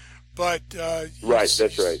 But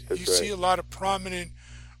you see a lot of prominent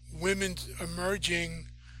women emerging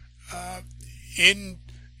in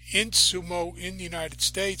sumo in the United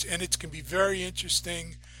States, and it's going to be very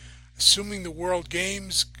interesting. Assuming the World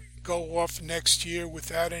Games go off next year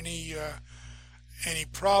without any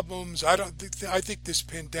problems, I think this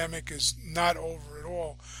pandemic is not over at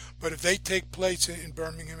all. But if they take place in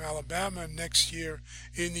Birmingham, Alabama next year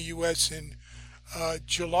in the U.S. in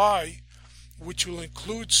July, which will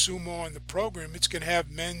include sumo in the program, it's going to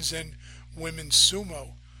have men's and women's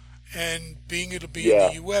sumo. And being it'll be in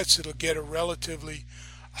the U.S., it'll get a relatively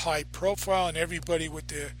high profile, and everybody with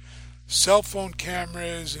their cell phone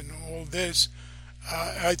cameras and all this,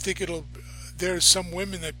 I think there's some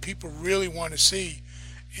women that people really want to see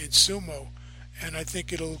in sumo, and I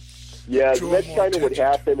think it'll draw that's more kind of what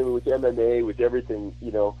happened with MMA, with everything,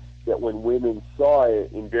 that when women saw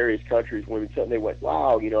it in various countries, women saw it and they went,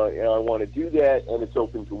 wow, I want to do that, and it's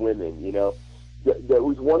open to women, That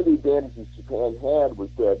was one of the advantages Japan had, was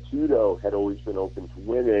that judo had always been open to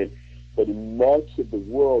women, but in much of the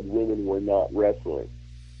world, women were not wrestling.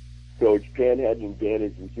 So Japan had an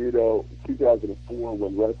advantage in judo. In 2004,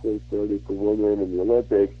 when wrestling started for women in the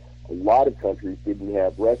Olympics, a lot of countries didn't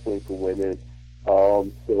have wrestling for women.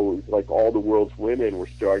 So it was like all the world's women were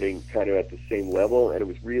starting kind of at the same level, and it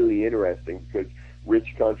was really interesting because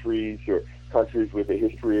rich countries or countries with a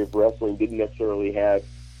history of wrestling didn't necessarily have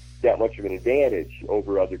that much of an advantage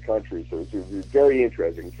over other countries. So it was very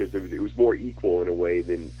interesting because it was more equal in a way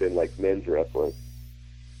than like men's wrestling.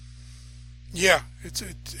 Yeah,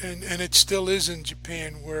 and it still is in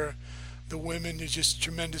Japan, where the women are just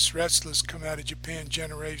tremendous wrestlers, come out of Japan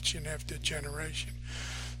generation after generation.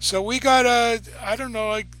 So we got I don't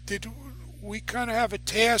know, did we kind of have a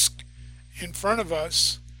task in front of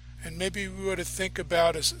us, and maybe we ought to think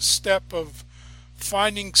about a step of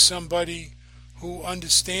finding somebody who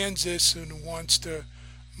understands this and who wants to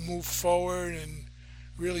move forward and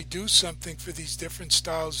really do something for these different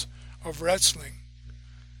styles of wrestling.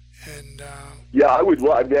 And I would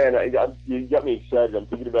love, man, you got me excited. I'm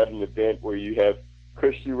thinking about an event where you have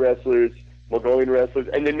Christian wrestlers, Mongolian wrestlers,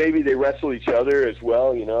 and then maybe they wrestle each other as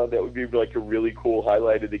well, that would be like a really cool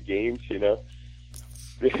highlight of the games,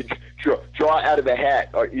 draw out of a hat,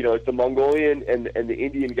 or, it's the Mongolian and the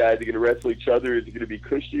Indian guys are going to wrestle each other. Is it going to be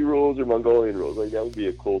Kushti rules or Mongolian rules? Like, that would be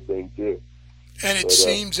a cool thing too. And it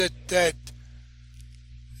seems that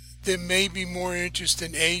there may be more interest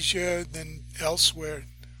in Asia than elsewhere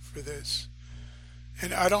for this.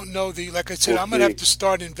 And I don't know like I said, I'm going to have to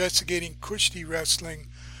start investigating Kushti wrestling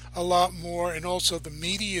a lot more, and also the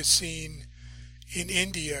media scene in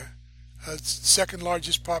India, second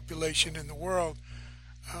largest population in the world,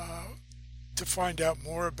 to find out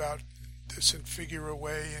more about this and figure a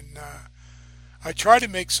way. And I tried to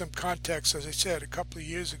make some contacts, as I said, a couple of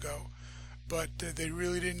years ago, but they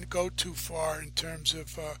really didn't go too far in terms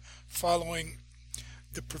of following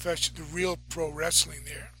the real pro wrestling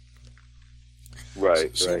there.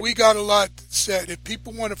 Right. So we got a lot set. If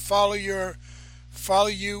people want to follow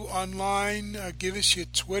you online, give us your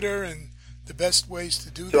Twitter and the best ways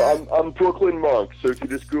to do that. So I'm Brooklyn Monk. So if you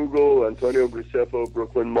just Google Antonio Graceffo,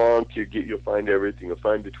 Brooklyn Monk, you'll find everything. You'll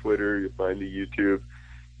find the Twitter, you'll find the YouTube,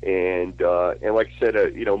 and like I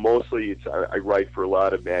said, mostly I write for a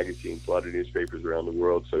lot of magazines, a lot of newspapers around the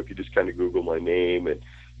world. So if you just kind of Google my name and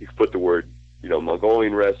you can put the word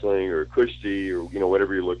Mongolian wrestling or Kushti or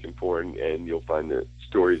whatever you're looking for, and you'll find the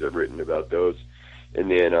stories I've written about those. And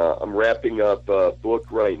then I'm wrapping up a book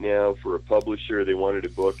right now for a publisher. They wanted a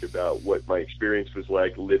book about what my experience was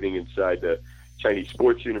like living inside the Chinese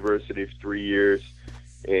Sports University for 3 years.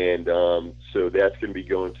 And so that's going to be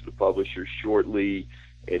going to the publisher shortly.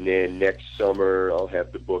 And then next summer I'll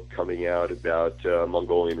have the book coming out about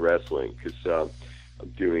Mongolian wrestling, because I'm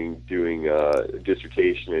doing a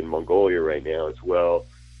dissertation in Mongolia right now as well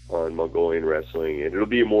on Mongolian wrestling. And it'll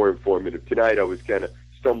be more informative. Tonight I was kind of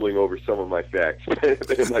stumbling over some of my facts,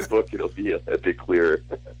 but in my book it'll be a bit clearer.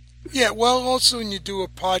 Yeah, well, also when you do a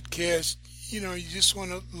podcast, you just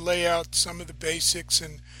want to lay out some of the basics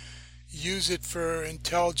and use it for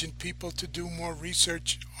intelligent people to do more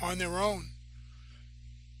research on their own.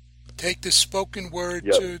 Take the spoken word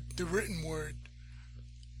to the written word.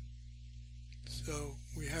 So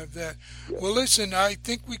we have that. Yep. Well, listen, I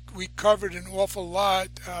think we covered an awful lot.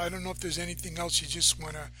 I don't know if there's anything else you just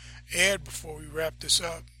want to add before we wrap this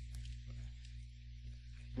up.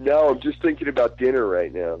 No, I'm just thinking about dinner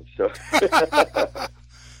right now. So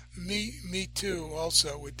Me too.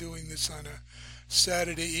 Also, we're doing this on a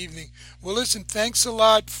Saturday evening. Well, listen, thanks a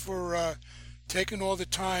lot for taking all the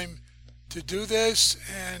time to do this,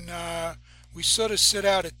 and we sort of set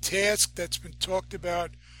out a task that's been talked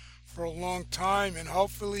about for a long time, and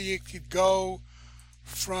hopefully it could go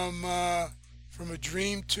from a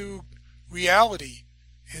dream to reality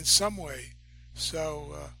in some way.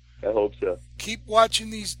 So I hope so. Keep watching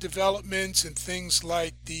these developments and things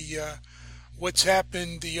like the what's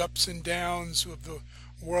happened, the ups and downs of the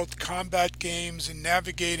World Combat Games, and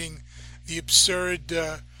navigating the absurd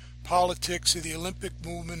politics of the Olympic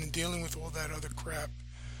movement and dealing with all that other crap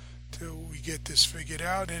till we get this figured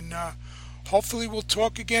out. And hopefully we'll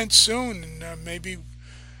talk again soon, and maybe,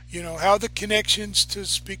 how are the connections to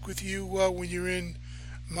speak with you when you're in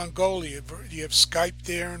Mongolia? Do you have Skype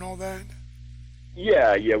there and all that?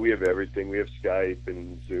 Yeah, we have everything. We have Skype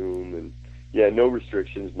and Zoom, and no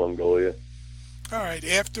restrictions, Mongolia. All right,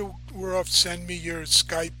 after we're off, send me your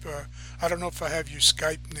Skype. I don't know if I have your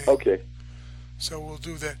Skype name. Okay. So we'll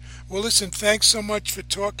do that. Well, listen, thanks so much for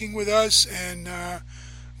talking with us, and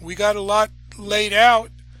we got a lot laid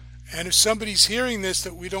out. And if somebody's hearing this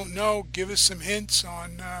that we don't know, give us some hints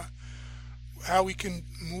on how we can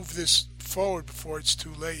move this forward before it's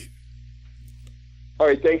too late. All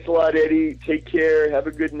right, thanks a lot, Eddie. Take care. Have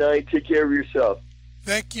a good night. Take care of yourself.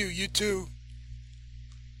 Thank you. You too.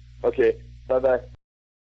 Okay, bye-bye.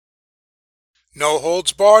 No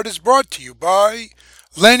Holds Barred is brought to you by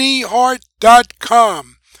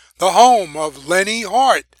LennyHart.com, the home of Lenny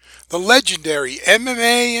Hart, the legendary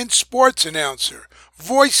MMA and sports announcer,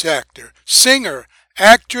 voice actor, singer,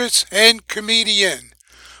 actress, and comedian.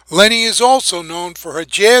 Lenny is also known for her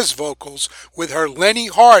jazz vocals with her Lenny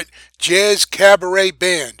Hart Jazz Cabaret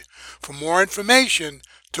Band. For more information,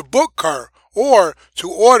 to book her, or to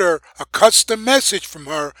order a custom message from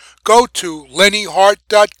her, go to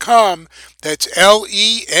LennyHart.com. That's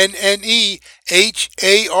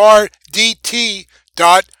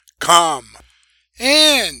LennyHart.com.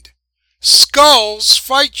 And Skulls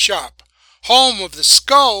Fight Shop, home of the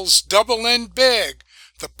Skulls Double End Bag,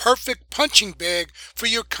 the perfect punching bag for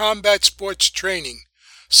your combat sports training.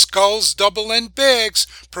 Skulls Double End Bags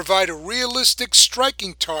provide a realistic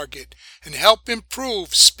striking target and help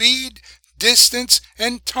improve speed, distance,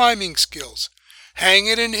 and timing skills. Hang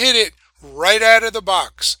it and hit it right out of the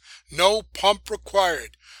box. No pump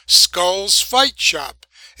required. Skulls Fight Shop,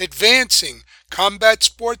 advancing combat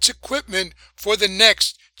sports equipment for the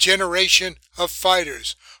next generation of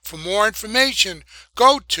fighters. For more information,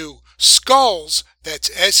 go to Skulls, that's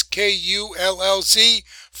SKULLZ,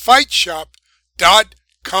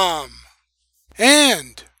 fightshop.com.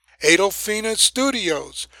 And Adolfina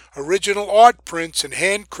Studios, original art prints and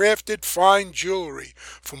handcrafted fine jewelry.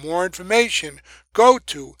 For more information, go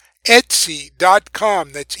to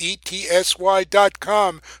Etsy.com, that's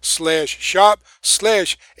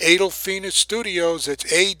ETSY.com/shop/Adolfina Studios, that's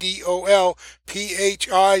ADOLPHINA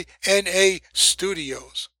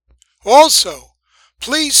Studios. Also,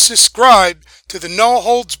 please subscribe to the No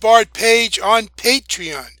Holds Barred page on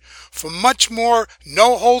Patreon for much more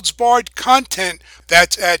No Holds Barred content.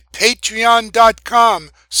 That's at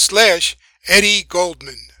patreon.com/Eddie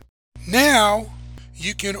Goldman. Now,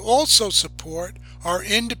 you can also support our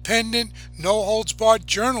independent No Holds Barred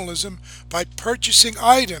journalism by purchasing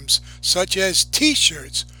items such as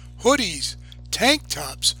t-shirts, hoodies, tank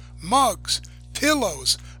tops, mugs,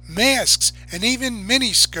 pillows, masks, and even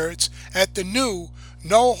mini skirts at the new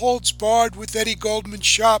No Holds Barred with Eddie Goldman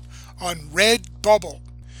shop on Redbubble.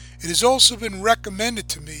 It has also been recommended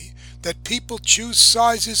to me that people choose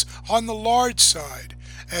sizes on the large side,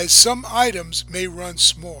 as some items may run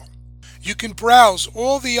small. You can browse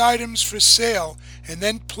all the items for sale and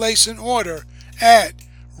then place an order at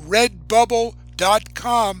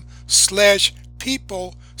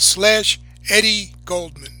redbubble.com/people/Eddie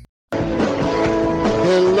Goldman.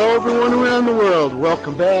 Hello, everyone around the world.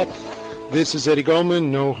 Welcome back. This is Eddie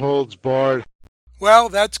Goldman, No Holds Barred. Well,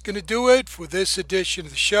 that's going to do it for this edition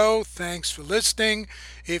of the show. Thanks for listening.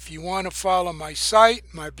 If you want to follow my site,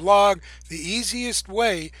 my blog, the easiest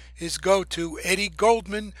way is go to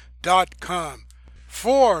eddiegoldman.com.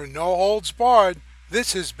 For No Holds Barred,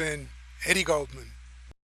 this has been Eddie Goldman.